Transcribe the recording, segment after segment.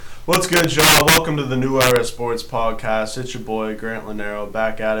What's good, y'all? Welcome to the New Era Sports Podcast. It's your boy, Grant Lanero,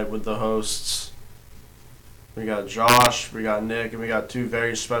 back at it with the hosts. We got Josh, we got Nick, and we got two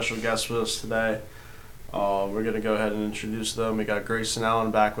very special guests with us today. We're going to go ahead and introduce them. We got Grayson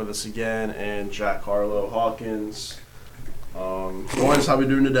Allen back with us again, and Jack Harlow Hawkins. Boys, how we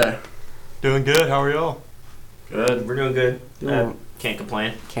doing today? Doing good. How are y'all? Good. We're doing good. Can't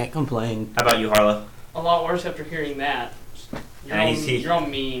complain. Can't complain. How about you, Harlow? A lot worse after hearing that. You're all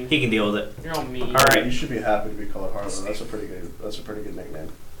mean. He can deal with it. You're all mean. All right. You should be happy to be called Harlow. That's a pretty good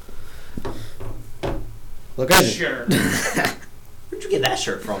nickname. Look at Sure. Where'd you get that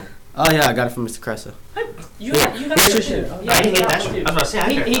shirt from? Oh yeah, I got it from Mr. Cressa. You got a shirt. Yeah, I didn't get that shirt. I was about to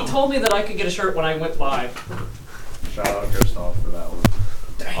say, He told me that I could get a shirt when I went live. Shout out Christoph for that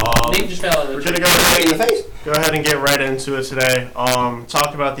one. Nick just fell out of the We're going to go ahead and get right into it today.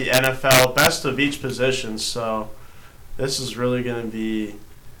 Talk about the NFL, best of each position. So this is really going to be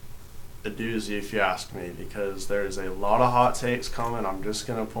a doozy if you ask me, because there's a lot of hot takes coming. I'm just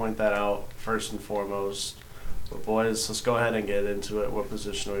going to point that out first and foremost. But boys, let's go ahead and get into it. What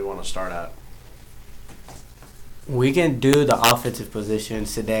position do we want to start at? We can do the offensive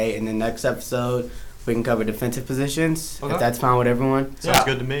positions today. In the next episode, we can cover defensive positions, Okay. if that's fine with everyone. Sounds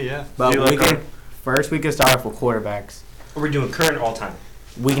good to me, yeah. But we can start off with quarterbacks. Are we doing current all time?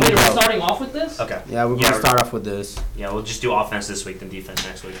 We can Wait, do are we both. starting off with this? Okay. Yeah, we're going to start off with this. Yeah, we'll just do offense this week, then defense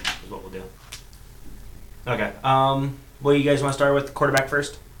next week is what we'll do. Okay. Well, you guys want to start with quarterback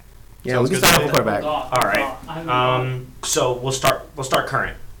first? Yeah, Sounds we can good start to off me. with quarterback. All right. So we'll start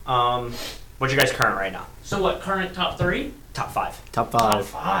current. What's your guys' current right now? So what, current top three? Top five. Top Top 5.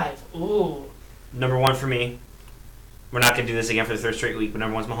 5. Ooh. Number 1 for me. We're not gonna do this again for the third straight week, but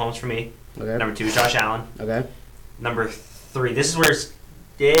number 1's Mahomes for me. Okay. Number 2 is Josh Allen. Okay. Number 3. This is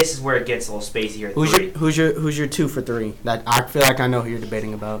where it gets a little spacey here. Who's your 2 for 3? That I feel like I know who you're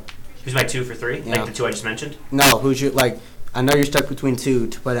debating about. Who's my 2 for 3? Yeah. Like the 2 I just mentioned? No, who's your I know you're stuck between 2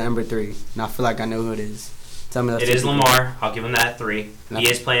 to put at number 3, and I feel like I know who it is. Tell me that's It is Lamar. I'll give him that 3. No. He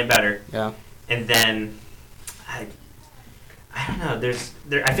is playing better. Yeah. And then I don't know. I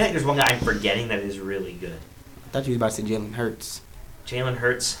feel like there's one guy I'm forgetting that is really good. I thought you was about to say Jalen Hurts. Jalen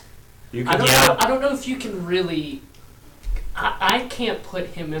Hurts. I don't know if you can really. I can't put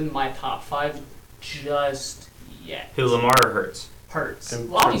him in my top 5 just yet. Who, Lamar or Hurts? Hurts.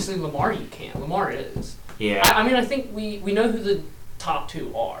 Well, obviously Lamar you can't. Lamar is. Yeah. I mean, I think we know who the top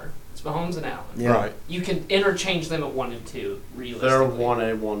 2 are. It's Mahomes and Allen. Yeah. Right. You can interchange them at 1 and 2, realistically. They're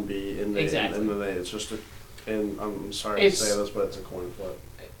 1A, 1B in the Exactly. in the day. It's just and I'm sorry to say this, but it's a coin flip.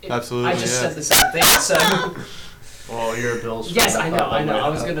 Absolutely, I just yeah. said the same thing, so... Well, you're a Bills fan. Yes, I know. I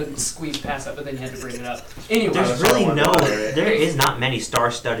was gonna. going to squeeze past that, but then you had to bring it up. Anyway, There's really there is not many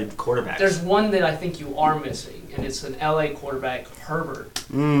star-studded quarterbacks. there's one that I think you are missing, and it's an LA quarterback, Herbert.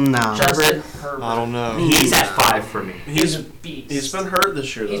 No. Justin Herbert. I don't know. He's at 5 for me. He's a beast. He's been hurt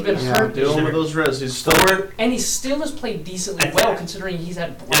this year. He's though. been hurt this dealing year. with those ribs. He's still. And he still has played decently I well, think- considering he's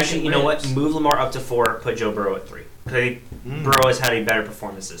had broken Actually, you know what? ribs. Move Lamar up to 4, put Joe Burrow at 3. Because I think Burrow has had a better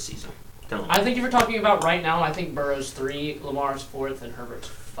performance this season. I think if you're talking about right now, I think Burrow's 3, Lamar's 4th, and Herbert's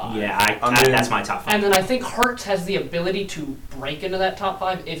 5. Yeah, that's my top 5. And then I think Hurts has the ability to break into that top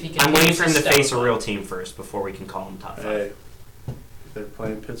 5 if he can. I'm waiting for him to step face a up. real team first before we can call him top 5. Hey, they're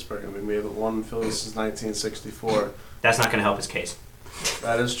playing Pittsburgh. I mean, we haven't won in Philly since 1964. That's not going to help his case.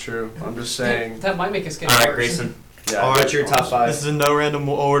 That is true. I'm just saying. That might make us get All right, worse. Grayson. Yeah, All right, your top 5. This is in no random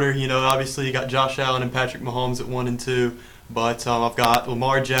order. You know, obviously you got Josh Allen and Patrick Mahomes at 1 and 2. But I've got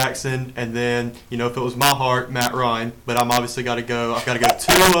Lamar Jackson, and then, you know, if it was my heart, Matt Ryan. But I've got to go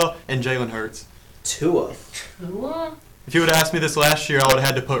Tua and Jalen Hurts. Tua. Tua? If you would have asked me this last year, I would have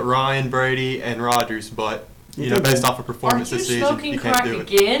had to put Ryan, Brady, and Rodgers. But, you know, based off of Are performance you this season, smoking you can't crack do it.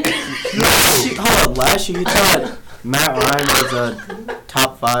 again? Hold up, last year you thought Matt Ryan was a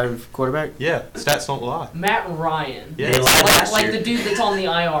top 5 quarterback? Yeah, stats don't lie. Matt Ryan. Yeah. They lied last Like year. the dude that's on the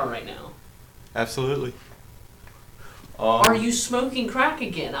IR right now. Absolutely. Are you smoking crack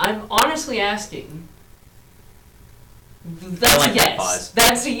again? I'm honestly asking. That's like a that yes. pause.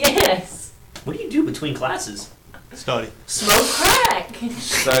 That's a yes. What do you do between classes? Study. Smoke crack.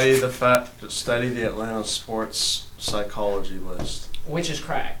 Study the Atlanta sports psychology list. Which is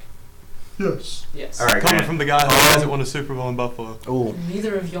crack. Yes. Yes. All right, Coming Grant. from the guy who hasn't won a Super Bowl in Buffalo. Oh.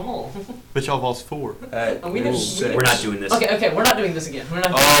 Neither of y'all. But y'all lost 4. Hey, We didn't- sick. We're not doing this. Okay, we're not doing this again. We're not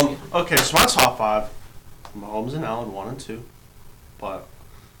doing this again. Okay, so my top 5, Mahomes and Allen 1 and 2, but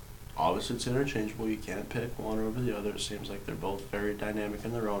obviously it's interchangeable. You can't pick one over the other. It seems like they're both very dynamic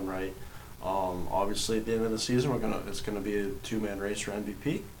in their own right. Obviously, at the end of the season, it's gonna be a 2-man race for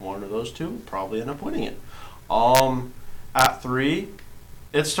MVP. One of those two will probably end up winning it. At 3,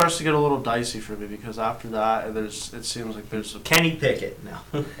 it starts to get a little dicey for me because after that, it seems like there's a Kenny Pickett. No.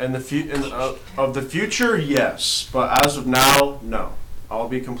 and of the future, yes, but as of now, no. I'll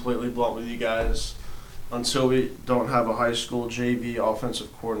be completely blunt with you guys. Until we don't have a high school JV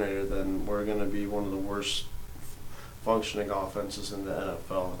offensive coordinator, then we're going to be one of the worst functioning offenses in the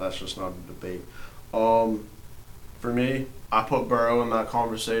NFL. That's just not a debate. For me, I put Burrow in that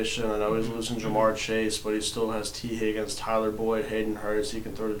conversation. I know he's losing Jamar Chase, but he still has T. Higgins, Tyler Boyd, Hayden Hurst. He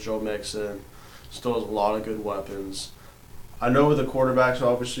can throw to Joe Mixon. Still has a lot of good weapons. I know with the quarterbacks,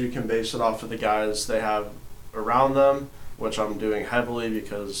 obviously you can base it off of the guys they have around them, which I'm doing heavily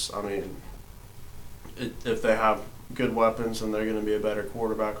because, I mean, if they have good weapons, then they're going to be a better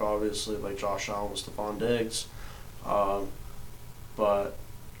quarterback, obviously, like Josh Allen, Stephon Diggs. But,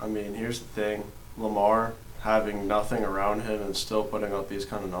 I mean, here's the thing. Lamar, having nothing around him and still putting up these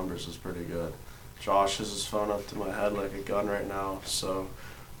kind of numbers is pretty good. Josh has his phone up to my head like a gun right now. So,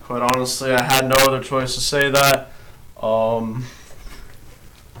 quite honestly, I had no other choice to say that.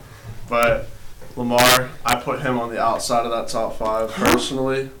 But Lamar, I put him on the outside of that top 5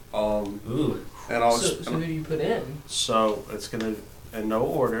 personally. Ooh. And I was, so who do you put in? So it's gonna in no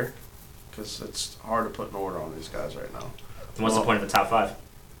order, because it's hard to put an order on these guys right now. And what's the point of the top 5?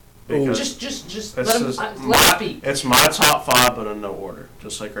 Because Just it's let him speak. It's my top 5, but in no order,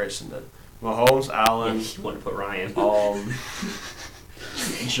 just like Grayson did. Mahomes, Allen, You want to put Ryan.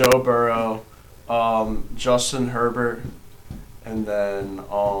 Joe Burrow, Justin Herbert, and then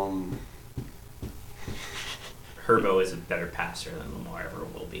Herbo is a better passer than Lamar ever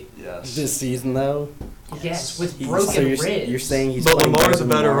will be. yes. This season, though? Yes, with He's- broken so ribs. you're saying he's But playing Lamar's better a than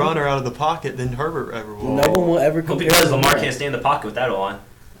better Lamar? runner out of the pocket than Herbert ever will. No one will ever Well, compare because Lamar. Lamar can't stay in the pocket with that on.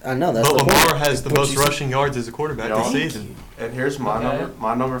 I know, that's But the Lamar point. has the But most you said- rushing yards as a quarterback Yeah. this season. And here's my Okay. number.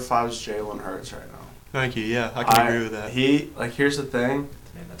 My number 5 is Jalen Hurts right now. Thank you. Yeah, I can agree with that. Here's the thing.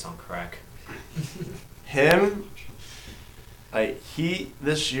 Man, that's on crack. Him, he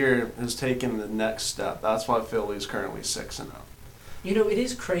this year has taken the next step. That's why Philly's currently 6-0. You know, it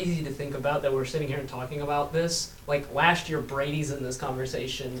is crazy to think about that we're sitting here and talking about this. Like, last year, Brady's in this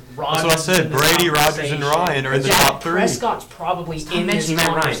conversation. That's what I said. Brady, Rodgers, and Ryan are in the Dak top 3. Prescott's probably Stop in this mentioning Matt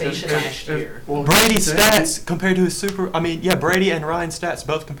Ryan. conversation last year. Well, Brady's here's the thing. stats compared to his Brady and Ryan's stats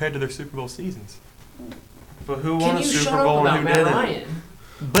both compared to their Super Bowl seasons. But who Can won a you Super shut up Bowl about and who Matt didn't? Ryan?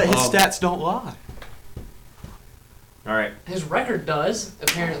 But his Um, stats don't lie. All right. His record does,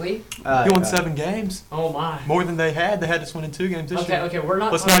 apparently. He won 7 games. Oh, my. More than they had. They had us winning 2 games this year. Okay, we're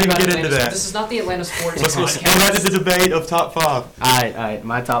not Let's talking not even about get into Atlanta. that. This is not the Atlanta sports Let's go podcast. into the debate of top 5. Alright,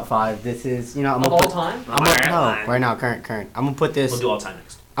 my top 5. This is, I'm Of gonna all put, time? I'm gonna, no, right now, current. I'm gonna put this, We'll do all time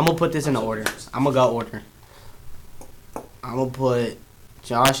next. I'm gonna put this in order. I'm gonna go order. I'm gonna put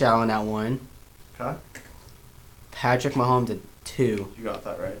Josh Allen at 1, Okay, Patrick Mahomes at 2, you got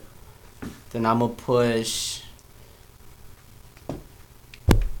that right. then I'm gonna push.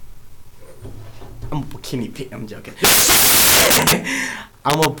 I'm joking.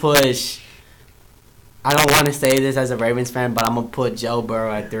 I'm gonna push. I don't want to say this as a Ravens fan, but I'm gonna put Joe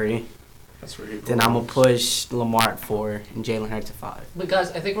Burrow at 3. That's where he Then I'm gonna belongs. push Lamar at 4 and Jalen Hurts at 5. But,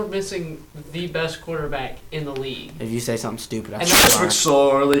 guys, I think we're missing the best quarterback in the league. If you say something stupid, And I'm that's sorry.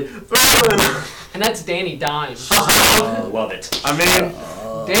 so early. And that's Danny Dimes. Love it. I mean,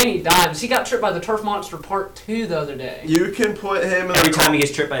 Danny Dimes. He got tripped by the Turf Monster Part 2 the other day. you can put him in Every the time he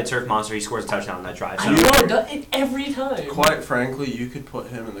gets tripped by a turf monster, he scores a touchdown on that drive. I So know, every time. Quite frankly, you could put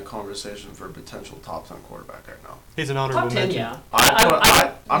him in the conversation for a potential top 10 quarterback right now. He's an honorable Top 10, mention. yeah.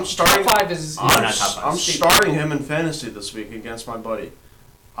 I'm starting. Top 5 is. Oh, not top 5. I'm stupid. starting him in fantasy this week against my buddy.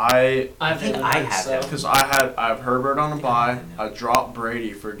 I think I have him. because I have Herbert on a bye. I dropped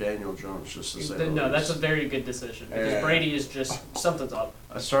Brady for Daniel Jones just to say the No, that's a least. very good decision because Yeah. Brady is just something's up.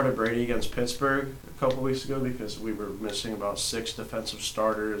 I started Brady against Pittsburgh a couple weeks ago because we were missing about 6 defensive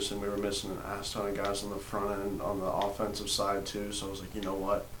starters and we were missing an ass ton of guys on the front end on the offensive side too. So I was like, you know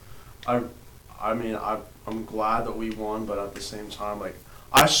what, I'm glad that we won, but at the same time, like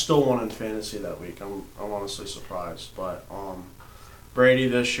I still won in fantasy that week. I'm honestly surprised, but Brady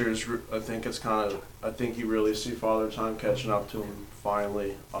this year is I think he really see Father Time catching up to him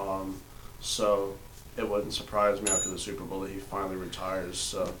finally. So it wouldn't surprise me after the Super Bowl that he finally retires.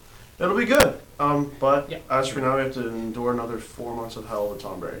 So it'll be good. But Yeah. as for now, we have to endure another 4 months of hell with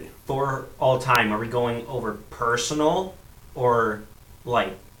Tom Brady. for all time, are we going over personal or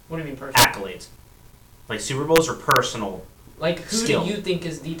like What do you mean personal? accolades? Like Super Bowls or personal? Like who Skill. do you think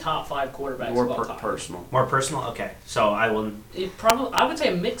is the top 5 quarterbacks More of all time? personal. More personal? Okay. So I will. I would say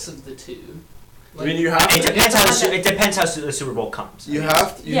a mix of the two. I mean, you have It to. depends how the Super Bowl comes. You I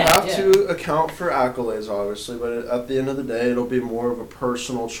guess. have to account for accolades, obviously, but at the end of the day, it'll be more of a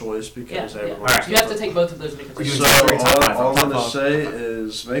personal choice because everyone. Alright. You have to take both of those into We're doing consideration. So top five. all I'm Top going to five. say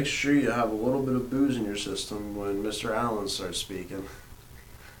is make sure you have a little bit of booze in your system when Mr. Allen starts speaking.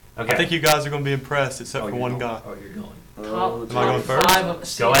 Okay. I think you guys are going to be impressed, except for you're one going. guy. Oh, you're going. Top, Am I going first? five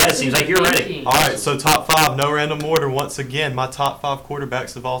of, Go ahead. Seems like you're ready. All right, so top 5, no random order. Once again, my top 5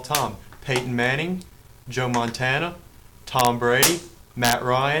 quarterbacks of all time: Peyton Manning, Joe Montana, Tom Brady, Matt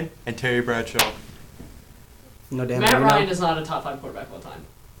Ryan, and Terry Bradshaw. No damn. Matt Marino. Ryan is not a top 5 quarterback of all time.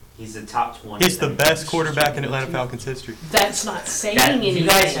 He's the top 20. He's the best quarterback in Atlanta Falcons history. That's not saying anything. You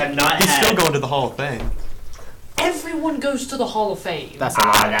guys have not He's had. still going to the Hall of Fame. Everyone goes to the Hall of Fame. That's a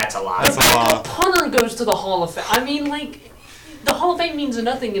lie. That's a lie. That's a A lie. punter goes to the Hall of Fame. I mean, like, the Hall of Fame means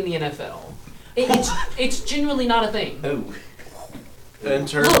nothing in the NFL. It's genuinely not a thing. Ooh. In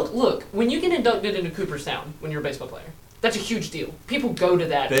terms, Look. When you get inducted into Cooperstown when you're a baseball player, that's a huge deal. People go to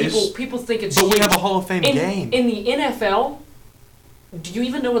that. People think it's But huge. we have a Hall of Fame game. In the NFL, do you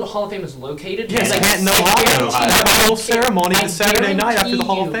even know where the Hall of Fame is located? Yes, Because Canton, I Ohio. guarantee I have a whole ceremony I the Saturday night after the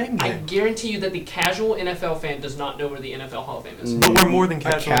Hall of guarantee Fame you- I game. guarantee you that the casual NFL fan does not know where the NFL Hall of Fame is. But we're more than A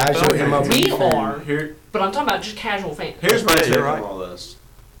casual. casual NFL fans. MLB We fan. are, here, but I'm talking about just casual fans. here's my Yeah, take you're on right. all this.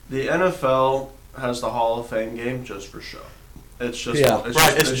 The NFL has the Hall of Fame game just for show. It's just Yeah.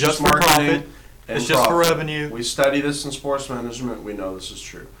 it's just for marketing profit. and It's just for profit. revenue. We study this in sports management. We know this is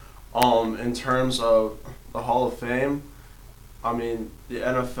true. In terms of the Hall of Fame, I mean, the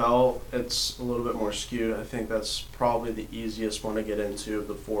NFL, it's a little bit more skewed. I think that's probably the easiest one to get into of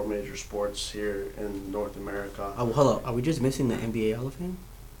the 4 major sports here in North America. Oh, hold up. Are we just missing the NBA Hall of Fame?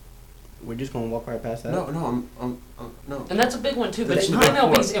 We're just gonna walk right past that. No, no. And that's a big one too, but That's it's not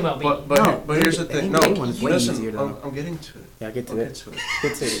MLB's what- MLB. But here's the thing. No, NBA one's way listen, easier to know. I'm getting to it. Yeah, get to I'll it. get to it.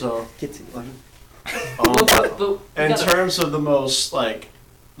 Get to it. So, Get to it. But we in gotta- terms of the most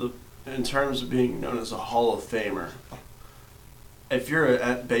in terms of being known as a Hall of Famer, if you're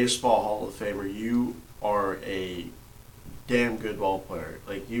a baseball Hall of Famer, you are a damn good ball player.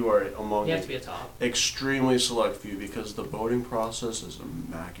 Like, you are among you have to be a top. extremely select few because the voting process is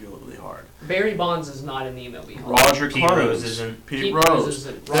immaculately hard. Barry Bonds is not in the MLB Hall. Roger Pete Clemens, Rose isn't. Pete Rose Rose.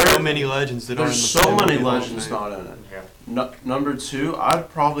 isn't. There are so many legends that aren't in There's the so many MLB Hall of legends Fame. not in it. Yeah. Number 2, I'd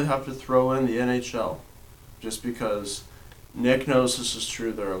probably have to throw in the NHL, just because Nick knows this is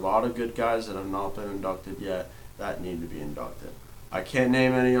true. There are a lot of good guys that have not been inducted yet that need to be inducted. I can't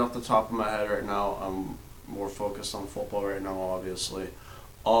name any off the top of my head right now. I'm more focused on football right now, obviously.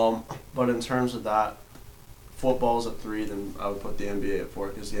 But in terms of that, football's at 3, then I would put the NBA at 4,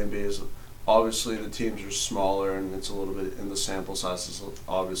 because the NBA is obviously the teams are smaller and it's a little bit, and the sample size is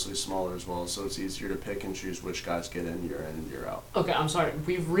obviously smaller as well, so it's easier to pick and choose which guys get in and year out. Okay, I'm sorry.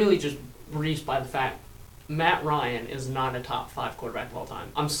 We've really just breezed by the fact Matt Ryan is not a top 5 quarterback of all time.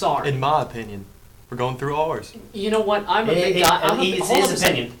 I'm sorry. In my opinion, we're going through ours. You know what? I'm a big guy. It's Hold his on a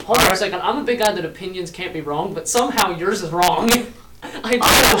second. opinion. Hold on a Alright. second. I'm a big guy that opinions can't be wrong, but somehow yours is wrong. I I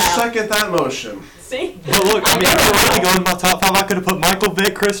will have. second that motion. See? But look, I mean, if I really go in my top 5, I could have put Michael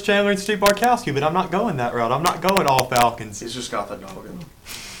Vick, Chris Chandler, and Steve Bartkowski, but I'm not going that route. I'm not going all Falcons. He's just got the dog in him.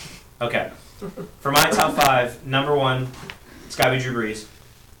 Okay. For my top 5, number 1, it's got to be Drew Brees.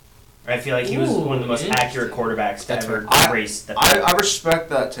 I feel like he was one of the most accurate quarterbacks to That's ever fair. grace the I respect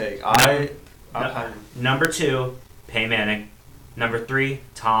that take. Number 2, Peyton Manning. Number 3,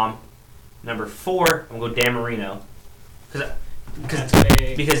 Tom. Number 4, I'm going to go Dan Marino.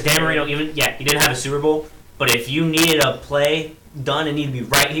 Because Dan Marino, he didn't have a Super Bowl, but if you needed a play done and needed to be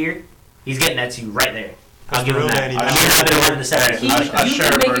right here, he's getting that to you right there. I'll give him that. Danny I mean, I've been learning the second. I You share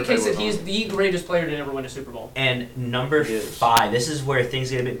can a make a birthday case that with he's him. the greatest player to ever win a Super Bowl. And number He is. 5, this is where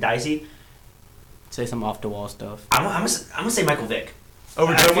things get a bit dicey. Say some off the wall stuff. I'm gonna say Michael Vick.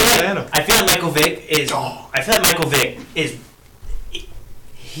 Over I Joe feel like- Montana. I feel like Michael Vick is. I feel like Michael Vick is.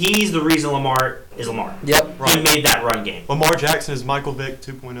 He's the reason Lamar is Lamar. Yep. He made that run game. Lamar Jackson is Michael Vick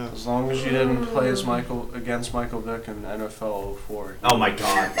 2.0. As long as you didn't play against Michael Vick in NFL 04. Oh my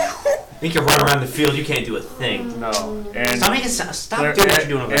God! You can run around the field. You can't do a thing. No. And Stop doing what you're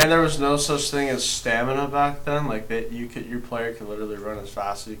doing over there. and there was no such thing as stamina back then. Like your player could literally run as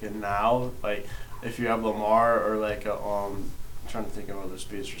fast as you can now. Like if you have Lamar or like I'm trying to think of other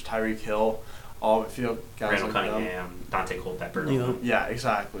speedsters, Tyreek Hill, all if you have guys Randall like them. Cunningham, Dante Culpepper. Yeah. Yeah,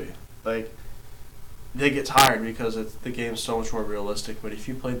 exactly. Like they get tired because the game's so much more realistic. But if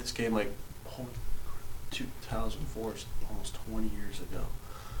you played this game like 2004, is almost 20 years ago.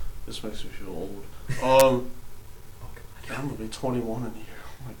 This makes me feel old. I'm gonna be 21 in a year.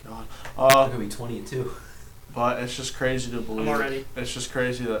 Oh my god. I'm gonna be 22. But it's just crazy to believe. I'm already It's just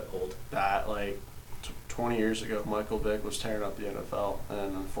crazy that Old. like 20 years ago, Michael Vick was tearing up the NFL,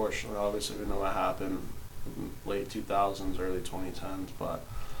 and unfortunately, obviously, we know what happened in late 2000s, early 2010s. But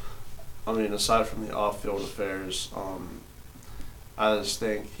I mean, aside from the off-field affairs, I just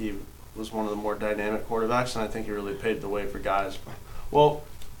think he was one of the more dynamic quarterbacks, and I think he really paved the way for guys. Well,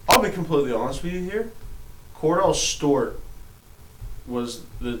 I'll be completely honest with you here. Cordell Stewart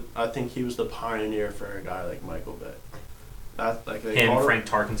I think he was the pioneer for a guy like Michael Vick. That like they Him, called Frank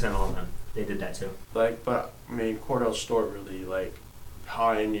Tarkenton, all of them. They did that too. but I mean, Cordell Stewart really like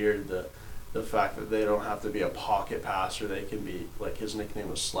pioneered the fact that they don't have to be a pocket passer. They can be like his nickname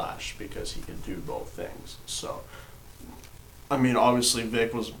was Slash because he could do both things. So, I mean, obviously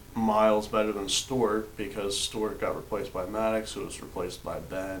Vic was miles better than Stewart because Stewart got replaced by Maddox, who was replaced by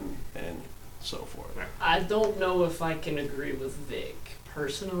Ben, and so forth. I don't know if I can agree with Vic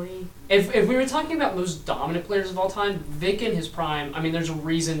personally. If we were talking about most dominant players of all time, Vic in his prime, I mean, there's a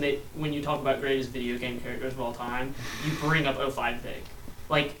reason that when you talk about greatest video game characters of all time, you bring up '05 Vic.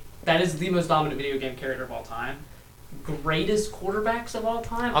 Like, that is the most dominant video game character of all time. Greatest quarterbacks of all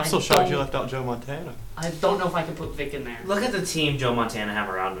time? I'm still shocked you left out Joe Montana. I don't know if I can put Vic in there. Look at the team Joe Montana have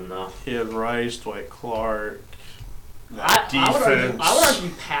around him, though. He had Rice, Dwight Clark, I defense. would argue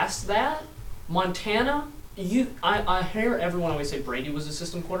past that, Montana, I hear everyone always say Brady was a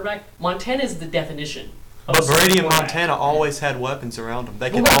system quarterback. Montana is the definition of But a system Brady and quarterback. Montana always had weapons around them.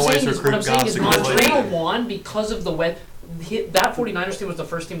 They Well, could always recruit what I'm saying guys is to go Montana later. won because of that 49ers team was the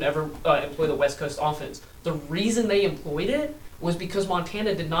first team to ever employ the West Coast offense. The reason they employed it was because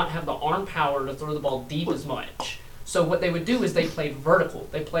Montana did not have the arm power to throw the ball deep as much. So what they would do is they played vertical.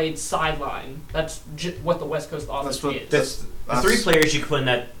 They played sideline. That's what the West Coast offense is. The three players you could put in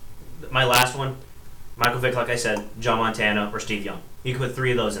that, my last one, Michael Vick, like I said, Joe Montana, or Steve Young. You could put three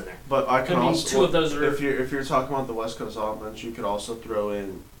of those in there. But I can Could be also two of those are- if you're talking about the West Coast offense, you could also throw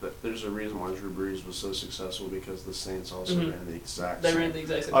in that there's a reason why Drew Brees was so successful because the Saints also Mhm. ran the exact They same. ran the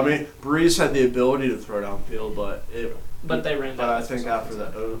exact same I thing. mean, Brees had the ability to throw downfield, but But they ran that. But I West think Coast after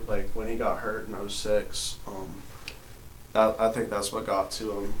offense. that, like when he got hurt in '06, I think that's what got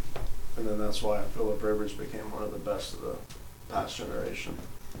to him, and then that's why Phillip Rivers became one of the best of the past generation.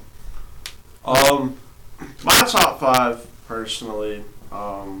 My top five personally,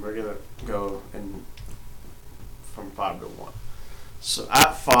 we're gonna go in from 5 to 1. So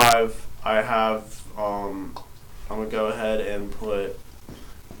at 5, I have I'm gonna go ahead and put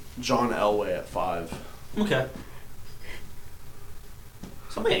John Elway at 5. Okay.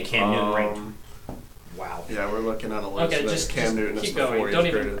 Somebody at Cam Newton ranked. Wow. Yeah, we're looking at a list Okay, that just Cam Newton is keep the going. 40th Don't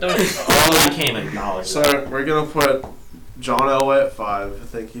even. graded. Don't even. I can't even acknowledge So that. we're gonna put John Elway at 5. I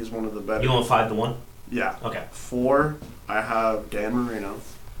think he's one of the better. You want 5 to 1? Yeah. Okay. 4, I have Dan Marino.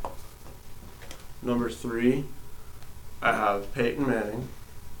 Number 3, I have Peyton Manning.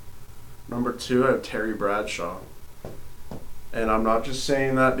 Number 2, I have Terry Bradshaw. And I'm not just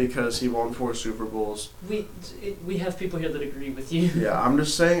saying that because he won 4 Super Bowls. We have people here that agree with you. Yeah, I'm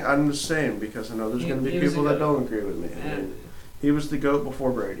just saying because I know there's going to be He was people a that goat. don't agree with me. I mean, And he was the GOAT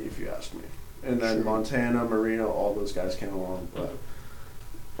before Brady, if you ask me. And then Sure. Montana, Marino, all those guys came along. But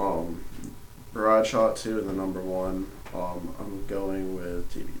Bradshaw at 2 and the number 1. I'm going with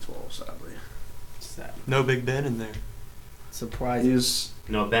TB12, sadly. No Big Ben in there. Surprising. He's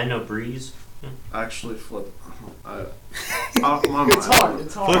No Ben, no Breeze. actually flipped. My it's mind- hard.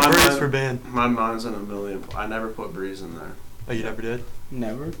 It's Flip hard. My Breeze mind- for Ben. My mind's in a million. I never put Breeze in there. Oh, you never did?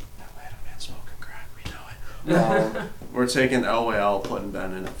 Never. Man, smoking crack. We know it. We're taking Elway out, putting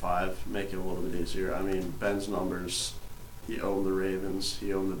Ben in at 5, make it a little bit easier. I mean, Ben's numbers. He owned the Ravens,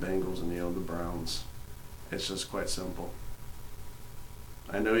 he owned the Bengals, and he owned the Browns. It's just quite simple.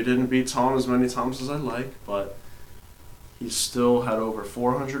 I know he didn't beat Tom as many times as I'd like, but he still had over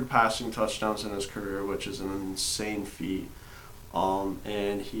 400 passing touchdowns in his career, which is an insane feat.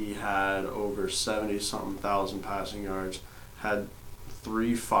 And he had over 70-something thousand passing yards, had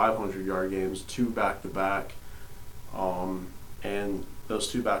 3 500-yard games, 2 back-to-back. And those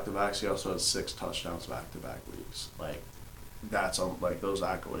 2 back-to-backs, he also had 6 touchdowns back-to-back weeks. Like, that's like those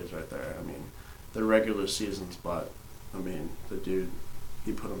accolades right there. I mean, they're regular seasons, but I mean, the dude,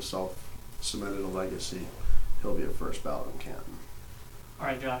 he put himself, cemented a legacy. He'll be a first ballot in Canton. All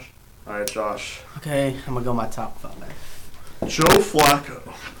right, Josh. All right, Josh. Okay, I'm gonna go my top 5. Joe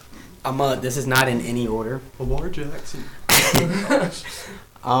Flacco. This is not in any order. Lamar Jackson.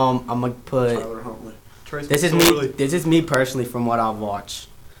 I'm gonna put. Tyler Huntley. Trace This is McSorley. me. This is me personally from what I've watched.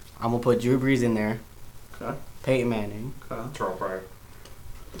 I'm gonna put Drew Brees in there. Okay. Peyton Manning. Okay. Terrell Pryor.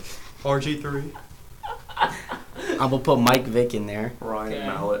 RG3. I'm gonna put Mike Vick in there. Ryan Okay.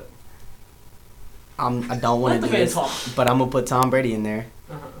 Mallett. I don't want Let to the do man this, talk. but I'm gonna put Tom Brady in there,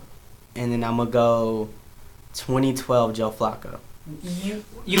 Uh-huh. and then I'm gonna go 2012 Joe Flacco. You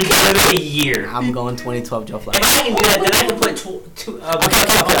can live a year. I'm going 2012 Joe If Flacco. I can do that, then I can put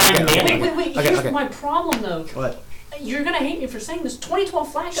Okay. Manning. Wait. Okay, Here's okay. my problem, though. What? You're going to hate me for saying this.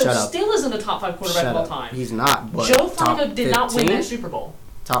 2012 Flacco Shut up. still isn't a top 5 quarterback Shut of all up. time. He's not. But Joe top Flacco did not win 15? that Super Bowl.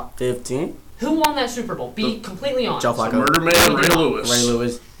 Top 15. Who won that Super Bowl? Be completely honest. Joe The Flacco. murder man, Ray Lewis. Ray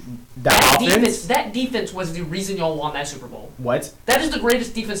Lewis. That defense was the reason y'all won that Super Bowl. What? That is the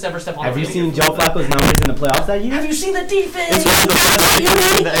greatest defense to ever step on Have the you field. seen Joe Flacco's numbers in the playoffs that year? Have you seen the defense? It's one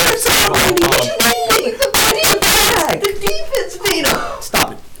of the best defenses in the AFC. The defense beat him.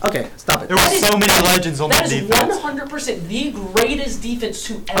 Stop it. Okay, stop it. There were so many legends on That that is defense. 100% the greatest defense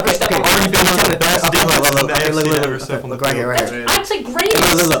to ever Okay, step okay, on the Arguably field. one of the best Okay, defenses in the look, AFC ever step on the look right here, field. right here. I'd say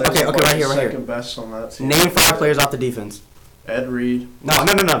greatest. Look, okay, right here. Second best on that team. Name 5 players off the defense. Ed Reed.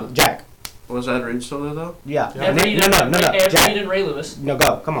 No, Jack. Was Ed Reed still there though? Yeah. Ed Name- Reed no, and- Ed Jack. Reed and Ray Lewis. No,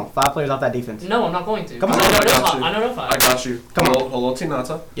 go. Come on. 5 players off that defense. No, I'm not going to. Come on. I know I no got five. you. I know no five. I got you. Come on. Holo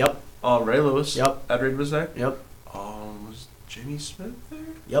Tinata. Yep. Ray Lewis. Yep. Ed Reed was there. Yep. Was Jimmy Smith there?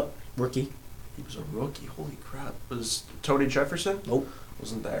 Yep. Rookie. He was a rookie. Holy crap. Was Tony Jefferson? Nope.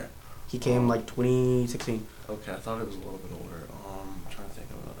 Wasn't there. He came like 2016. Okay, I thought it was a little bit older. I'm trying to think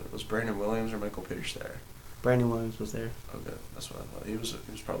of another. Was Brandon Williams or Michael Pierce there? Brandon Williams was there. Okay, that's what I thought. He was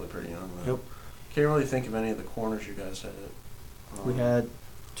probably pretty young though. Yep. Can't really think of any of the corners you guys had. We had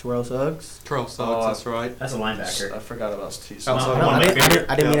Terrell Suggs. Terrell Suggs, that's right. That's a linebacker. I forgot about T. Oh, One so of No, my I favorite-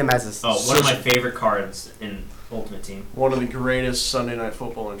 didn't mean him as a. Oh, one of my favorite cards in Ultimate Team. One of the greatest Sunday Night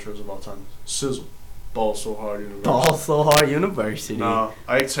Football intros of all time. Sizzle. Ball so hard. University. Ball so hard university. No,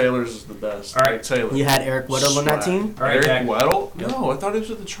 Ike Taylor's is the best. All right. Ike Taylor. You had Eric Weddle on that team. All right, Eric Jack. Weddle? Yep. No, I thought he was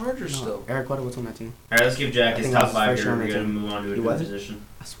with the Chargers No, still. Eric Weddle was on that team. All right, let's give Jack I his think top that was 5 first here. year on We're the going to team. move on to a He different wasn't? position.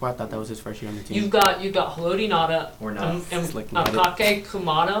 I swear I thought that was his first year on the team. You've got Haloti Nada Or not. and Like Nakake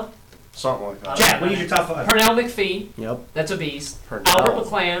Kumada, Something like that. Jack, what is your top 5? Pernell McPhee. Yep. That's a beast. Pernell. Albert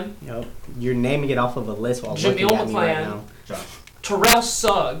McClan, Yep. You're naming it off of a list while Jamil looking at me right McClan. now. Josh. Terrell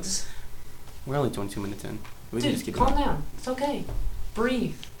Suggs. We're only 22 minutes in. We can just Dude, keep calm going. down. It's okay.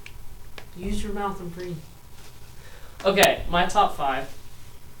 Breathe. Use your mouth and breathe. Okay, my top 5.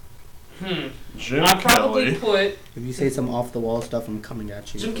 Jim I probably Kelly. put If you say some off the wall stuff, I'm coming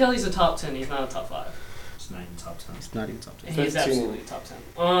at you. Jim Kelly's a top 10. He's not a top 5. It's not even top 10. It's not even top 10. He's 15. absolutely top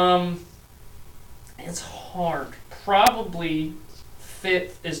 10. It's hard. Probably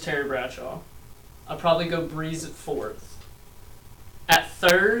 5th is Terry Bradshaw. I'd probably go Breeze at 4th. At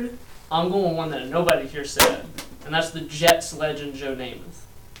 3rd, I'm going one that nobody here said, and that's the Jets legend Joe Namath.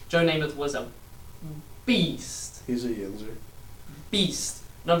 Joe Namath was a beast. He's a Yinzer. Beast.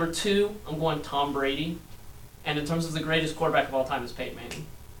 Number 2, I'm going Tom Brady. And in terms of the greatest quarterback of all time is Peyton Manning.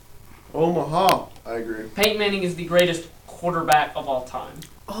 Omaha. I agree. Peyton Manning is the greatest quarterback of all time.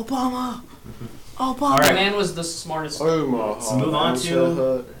 Obama! Obama! All The right. man was the smartest. Omaha. Let's move on That's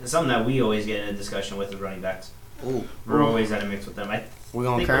to something that we always get in a discussion with the running backs. Ooh. We're always at a mix with them. We're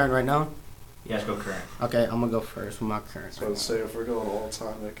going think current right now? Yes, go current. Okay, I'm going to go first with my current. So I'd say if we're going all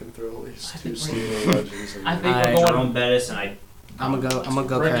time, I can throw at least I 2 think we're- Steelers legends in I there. think Alright. we're going Jerome Bettis and I'm gonna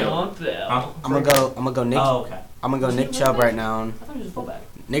go current. Le'Veon Bell. Huh? I'm gonna go Nick. Oh, okay. I'm gonna go Nick Chubb right now. I thought he was a fullback.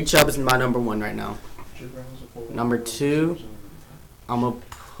 Nick Chubb is my number 1 right now. Number 2, I'm gonna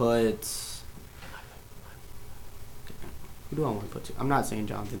put. Who do I want to put? I'm not saying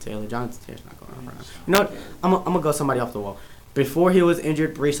Jonathan Taylor. Jonathan Taylor's not going around. You know what? I'm gonna go somebody off the wall. Before he was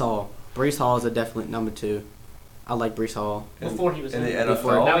injured, Brees Hall. Brees Hall is a definite number 2. I like Brees Hall. Before he was in the injured.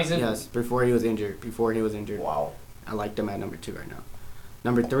 NFL? Now he's in. Yes, before he was injured. Wow. I like him at number 2 right now.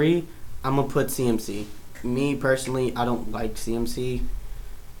 Number 3, I'm gonna put CMC. Me personally, I don't like CMC.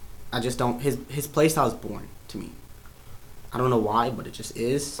 I just don't. His play style is boring to me. I don't know why, but it just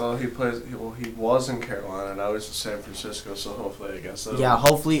is. So he was in Carolina, now he's in San Francisco, so hopefully I guess that Yeah,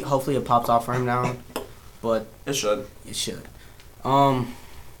 hopefully it pops off for him now, but it should. it should. I'm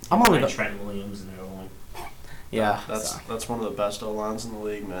only And go- Trent Williams and everyone. yeah. That's one of the best O-lines in the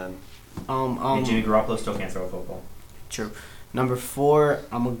league, man. And Jimmy Garoppolo still can't throw a football. True. Number 4,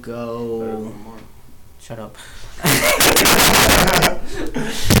 I'm gonna Better go. than Lamar. Shut up.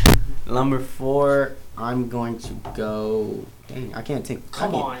 Number 4, I'm going to go. Dang, I can't think.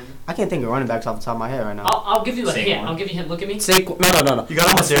 Come on. I can't think of running backs off the top of my head right now. I'll give you a Saquon. hint. I'll give you a hint. Look at me. Saquon. No. You got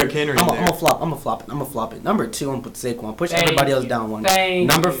almost Derrick Henry in I'm there. gonna flop it. Number 2, I'm gonna put Saquon. Push Thank everybody else you. down 1. Thank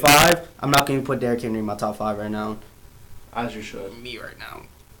Number you. 5, I'm not gonna put Derrick Henry in my top 5 right now. As you should. Me right now.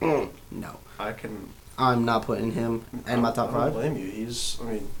 No, I can. I'm not putting him in my top I don't 5. blame you.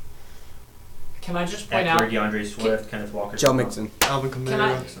 Can I just point Eckler, out? DeAndre Swift, Kenneth Walker. Joe Mixon. Alvin Can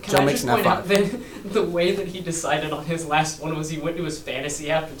I, Kamara. can Joe I Mixon just at point out that the way that he decided on his last one was he went to his fantasy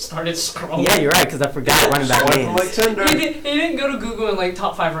app and started scrolling. Yeah, you're right, because I forgot running back Swiping names. like Tinder. He didn't go to Google and like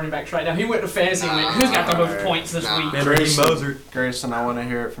top 5 running backs right now. He went to fantasy and went, who's got the most points this week? Man, Raheem Mostert. Grayson, I want to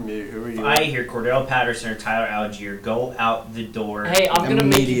hear it from you. Who are you? I hear Cordell Patterson or Tyler Algier go out the door. Hey, I'm gonna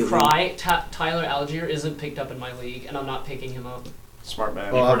make you Immediately. cry. Tyler Algier isn't picked up in my league, and I'm not picking him up. Smart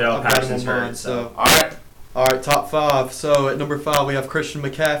man. Well, Cordell I've got him Patterson's on mine, hurt, so. All right, top 5. So at number 5 we have Christian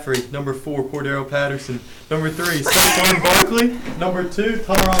McCaffrey. Number 4, Cordero Patterson. Number 3, Saquon Barkley. Number 2,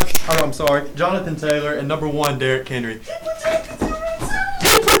 Jonathan Taylor, and number 1, Derrick Henry.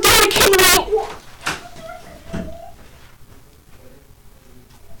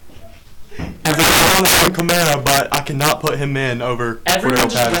 Alvin Kamara, but I cannot put him in over Everyone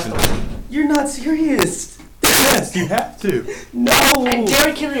Cordero just Patterson. You're not serious. Yes, you have to. No. And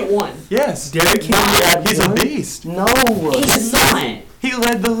Derrick Henry at 1. Yes, Derrick Henry at he's a 1? beast. No. He's not. He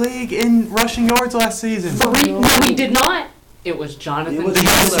led the league in rushing yards last season. 3? No, he did not. It was Jonathan It was He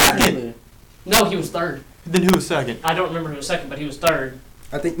was Taylor. second. No, he was 3rd. Then who was second? I don't remember who was 2nd, but he was 3rd.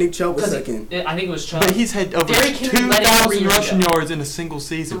 I think Nick Chubb was 'Cause second. I think it was Chubb. But he's had over Derrick Henry led it 3 2,000 years rushing ago. yards in a single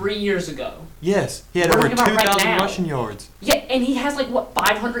season. 3 years ago. Yes, he had We're over talking about right 2,000 now. rushing yards. Yeah, and he has like what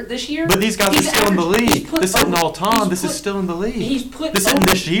 500 this year. But these guys are He's still in the averaged- he's league. put This isn't over- all time. he's This is put- still in the league. He's put. This isn't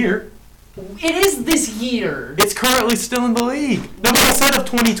over- this year. It is this year. It's currently still in the league. Nobody said of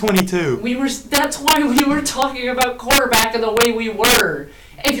 2022. That's why we were talking about quarterback and the way we were.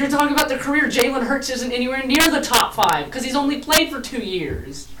 If you're talking about the career, Jalen Hurts isn't anywhere near the top 5 because he's only played for 2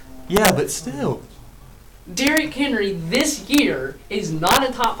 years. Yeah, but still. Derrick Henry this year is not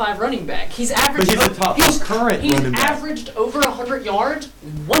a top 5 running back. He's But averaged. he's a top current He's running back. averaged over 100 yards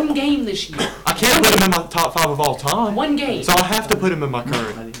 1 game this year. I can't put him in my top 5 of all time. 1 game. So I have to put him in my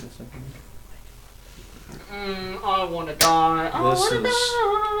current. I want to die. I This want to is-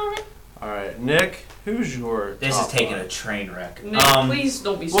 die. All right, Nick. Who's your? This top is taking 5? a train wreck. Nick, please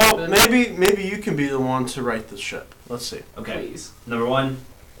don't be Well, stupid. maybe you can be the one to right the ship. Let's see. Okay. Please. Number 1,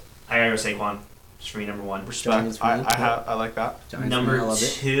 I gotta go Saquon. Just for me, number 1. Respect. Giants fan. I like that. Giants fan, I Number love it.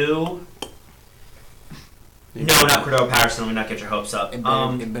 2. No, not Cordell Patterson. Let me not get your hopes up. It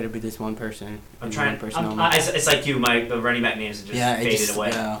better be this one person. I'm And trying. one person only. It's like you. The running back names have just yeah, it faded just, away.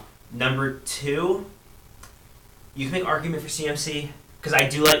 Yeah. Number 2, you can make argument for CMC because I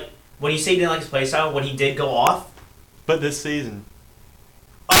do like when you say you didn't like his play style. When he did go off. But this season.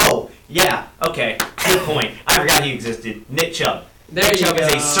 Oh yeah. Okay. Good point. I forgot he existed. Nick Chubb. There Nick you Chubb go.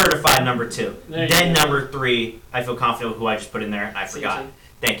 is a certified number 2. There you Then go. number 3, I feel confident with who I just put in there. I forgot.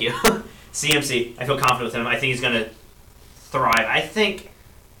 Thank you. CMC. I feel confident with him. I think he's gonna thrive. I think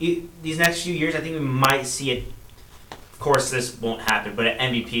these next few years, I think we might see it. Of course, this won't happen, but an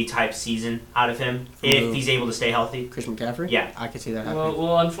MVP type season out of him if he's able to stay healthy. Christian McCaffrey? Yeah. I could see that happening.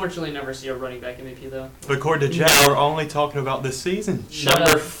 We'll unfortunately never see a running back MVP though. But according to Jack, No. we're only talking about this season. Shut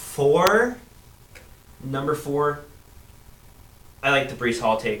Number up. 4. Number 4. I like the Brees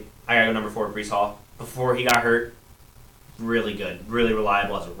Hall take. I gotta go number 4, Brees Hall. Before he got hurt, really good, really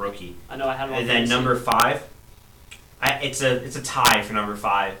reliable as a rookie. I know I had him on And then fantasy. number 5, it's a tie for number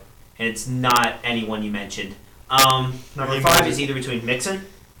 5, and it's not anyone you mentioned. Number Raheem 5 Mostert. is either between Mixon,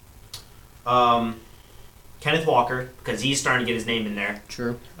 Kenneth Walker, because he's starting to get his name in there,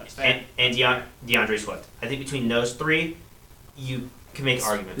 True. That's fair. and DeAndre Swift. I think between those 3, you can make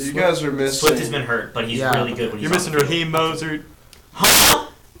arguments. You guys are missing. Swift has been hurt, but he's Yeah. really good when he's You're missing on the field. Raheem Mostert. Huh?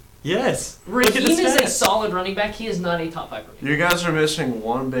 Yes. Look at Raheem the is a stats. solid running back. He is not a top 5 running back. You guys are missing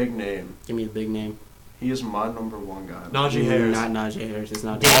one big name. Give me the big name. He is my number 1 guy. Najee Harris. Not Najee Harris. It's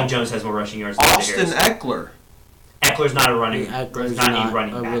not. Daniel Jones has more rushing yards than Austin Harris. Eckler. Eckler's not a running. Eckler's not not a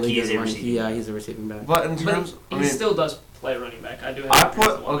running back. really He is good a running- receiving Yeah, back. he's a receiving back. But in But terms, he I mean, still does play running back. I do have I him as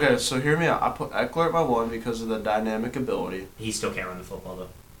put the one. okay. So hear me out. I put Eckler at my 1 because of the dynamic ability. He still can't run the football though.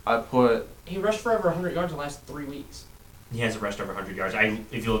 I put He rushed for over 100 yards in the last 3 weeks. He hasn't rushed over 100 yards.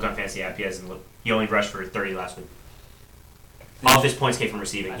 If you look on Fantasy app, he hasn't looked. He only rushed for 30 last week. All of his points came from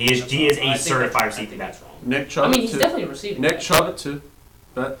receiving. I He think is that's he wrong. is I a think certified that's- I receiving think back. that's wrong. Nick Chubb I mean, at he's 2. definitely a receiving Nick back, Chubb but- at 2.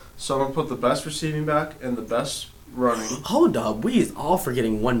 So I'm gonna put the best receiving back and the best running. Hold up, we is all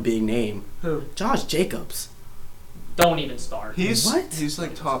forgetting one big name. Who? Josh Jacobs. Don't even start. He's What? He's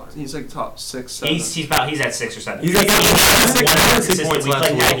like top 6, 7. He's at 6 or 7. He's at He's 6 one fantasy consistent points week last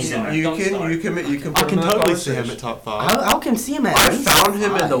like that, week. he's in there. You Don't can start. you can I put can him in the totally see him conversation. at top 5. I can see him at I least found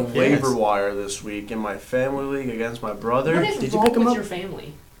him in the 5. waiver Yes. wire this week in my family league against my brother. What is Did you wrong pick him with up? your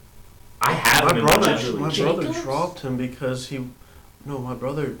family? I have My him in one brother, actually. my Jacobs? brother dropped him because he. No, my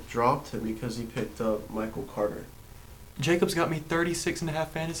brother dropped him because he picked up Michael Carter. Jacobs got me 36.5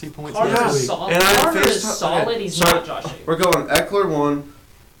 fantasy points Carter last is week. solid. And I Carter is faced- solid. okay, He's so not Josh Jacobs. We're going Eckler 1.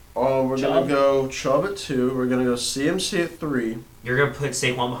 We're Chubb. going to go Chubb at 2. We're going to go CMC at 3. You're gonna put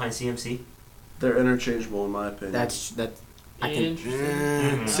Saquon behind CMC? They're interchangeable in my opinion. That's I can.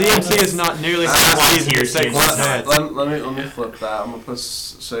 Mhm. CMC is not nearly That's half one season tier, as Saquon's CMC. had. Let me flip that. I'm gonna put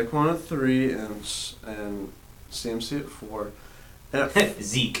Saquon at 3 and CMC at 4. And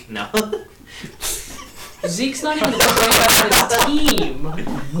Zeke, no. Zeke's not even the best running back on his team.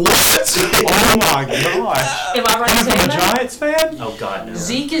 What? Oh my gosh. Am I right in I'm saying a that? Giants fan? Oh God, no.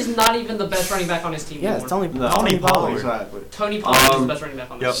 Zeke is not even the best running back on his team Yeah, anymore. it's only No. Tony Pollard. exactly. Tony Pollard is Um, the best running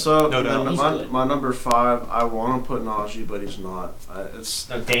back on Yep. his team. So No doubt. He's my, good. my number 5, I want to put Najee, but he's not. It's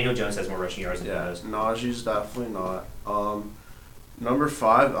No, Daniel Jones has more rushing yards than he yeah, does. Najee's definitely not. Number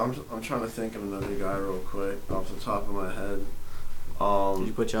 5, I'm trying to think of another guy real quick off the top of my head. Did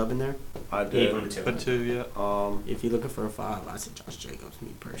you put Chubb in there? I Gave him did. two. But 2, yeah. If you're looking for a 5, I said Josh Jacobs.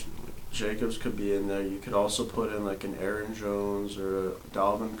 Me personally. Jacobs could be in there. You could also put in like an Aaron Jones or a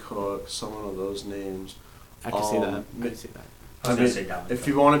Dalvin Cook, someone of those names. I can see that. I Um, can see that. I was I gonna mean, say Dalvin if Cook.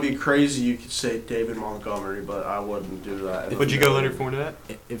 you want to be crazy, you could say David Montgomery, but I wouldn't do that. Would you go Leonard Fournette?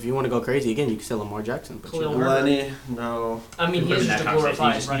 If you want to go crazy again, you can say Lamar Jackson. But Khalil you know, Herbert. Lenny, no. I mean, he Put is him in just a that conversation.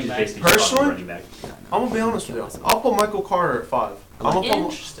 glorified He running just back. basically just Personally? running back. I'm gonna be honest with you. I'll put Michael Carter at 5. I'm gonna put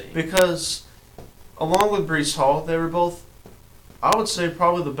Interesting. because along with Breece Hall, they were both, I would say,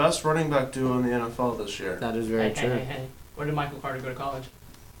 probably the best running back duo in the NFL this year. that is very Hey, true. hey. Where did Michael Carter go to college?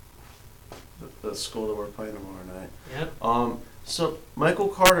 The school that we're playing tomorrow night. Yep. So Michael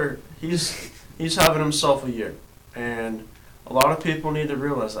Carter, he's having himself a year, and a lot of people need to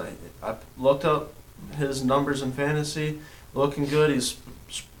realize that. I looked up his numbers in fantasy, looking good. He's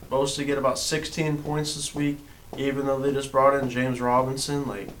supposed to get about 16 points this week, even though they just brought in James Robinson.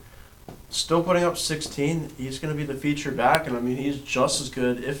 Like, still putting up 16. He's going to be the featured back, and I mean he's just as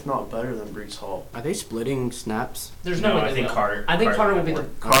good, if not better, than Breece Hall. Are they splitting snaps? There's no, No, way I they think will. Carter- I think Carter will be Carter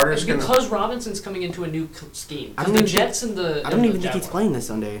the. Carter's going to. Because Robinson's coming into a new scheme. I don't The even Jets and the. I don't and even the think he's Jaguars. playing this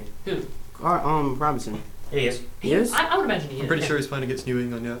Sunday. Who? Robinson. It is. He is? I would imagine he is. I'm pretty yeah. sure he's playing against New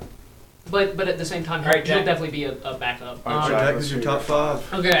England, yeah. But at the same time, All right, he'll Jack. definitely be a backup. All right, Jack, Jack, who's your let's top hear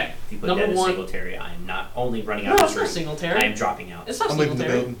 5? Okay. If you put Number Devin one- Singletary, I am not only running No, out it's this not room, Singletary. I am dropping out. It's not I'm leaving the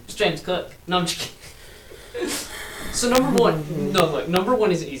Singletary. building. It's James Cook. No, I'm just kidding. So number one, no, look, number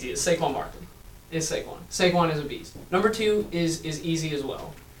one is easy. It's Saquon Barkley. It's Saquon. Saquon is a beast. Number 2 is easy as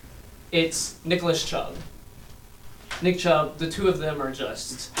well. It's Nicholas Chubb. Nick Chubb. The two of them are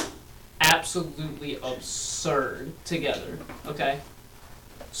just absolutely absurd together. Okay.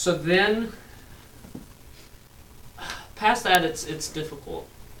 So then, past that, it's difficult.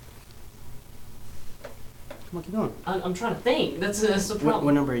 Come on, keep going. I'm trying to think. That's the What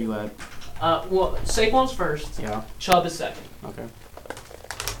problem. number are you at? Well, Saquon's first. Yeah. Chubb is second. Okay.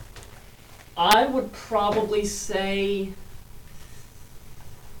 I would probably say.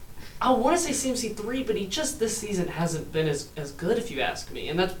 I want to say CMC 3, but he just this season hasn't been as good, if you ask me.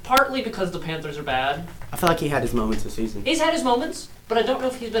 And that's partly because the Panthers are bad. I feel like he had his moments this season. He's had his moments, but I don't know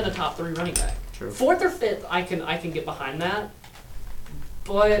if he's been a top 3 running back. True. 4th or 5th, I can get behind that.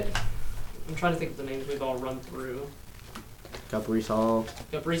 But I'm trying to think of the names we've all run through. Got Breece Hall.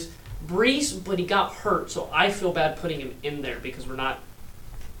 Got Breece, but he got hurt, so I feel bad putting him in there because we're not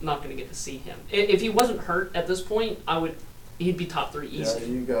going to get to see him. If he wasn't hurt at this point, he'd be top 3 Yeah, easy.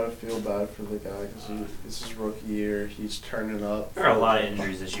 you gotta feel bad for the guy because this is rookie year. He's turning up. There are a lot of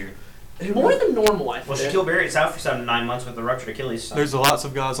injuries this year. More than normal, I Well, think. Shaquille Barrett's out for 7 to 9 months with a ruptured Achilles. So. There's lots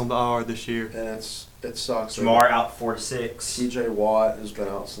of guys on the IR this year. And it sucks. Jamar out 4 to 6. TJ Watt has been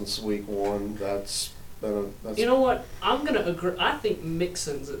out since week 1. That's You know what? I'm going to agree. I think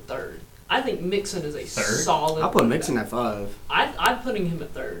Mixon's at 3rd. I think Mixon is a Third? solid. I'll put running Mixon back. at 5. I'm putting him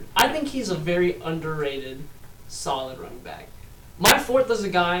at 3rd. I think he's a very underrated, solid running back. My 4th is a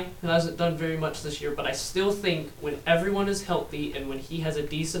guy who hasn't done very much this year, but I still think when everyone is healthy and when he has a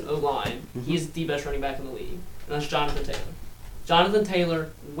decent O-line, he's the best running back in the league. And that's Jonathan Taylor. Jonathan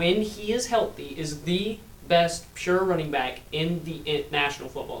Taylor, when he is healthy, is the best pure running back in the National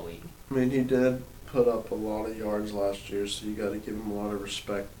Football League. I mean, he did put up a lot of yards last year, so you got to give him a lot of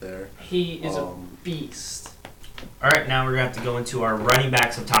respect there. He is a Um, beast. All right, now we're going to have to go into our running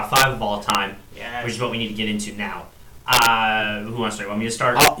backs of top 5 of all time, Yeah. which is what we need to get into now. Who wants to start? Want me to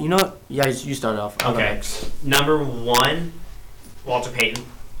start? You know what? Yeah, you start off. I'll go Okay. next. Number 1, Walter Payton.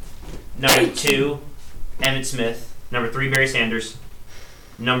 Number 2, Emmitt Smith. Number 3, Barry Sanders.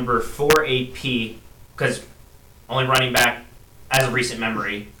 Number 4, AP, because only running back as of recent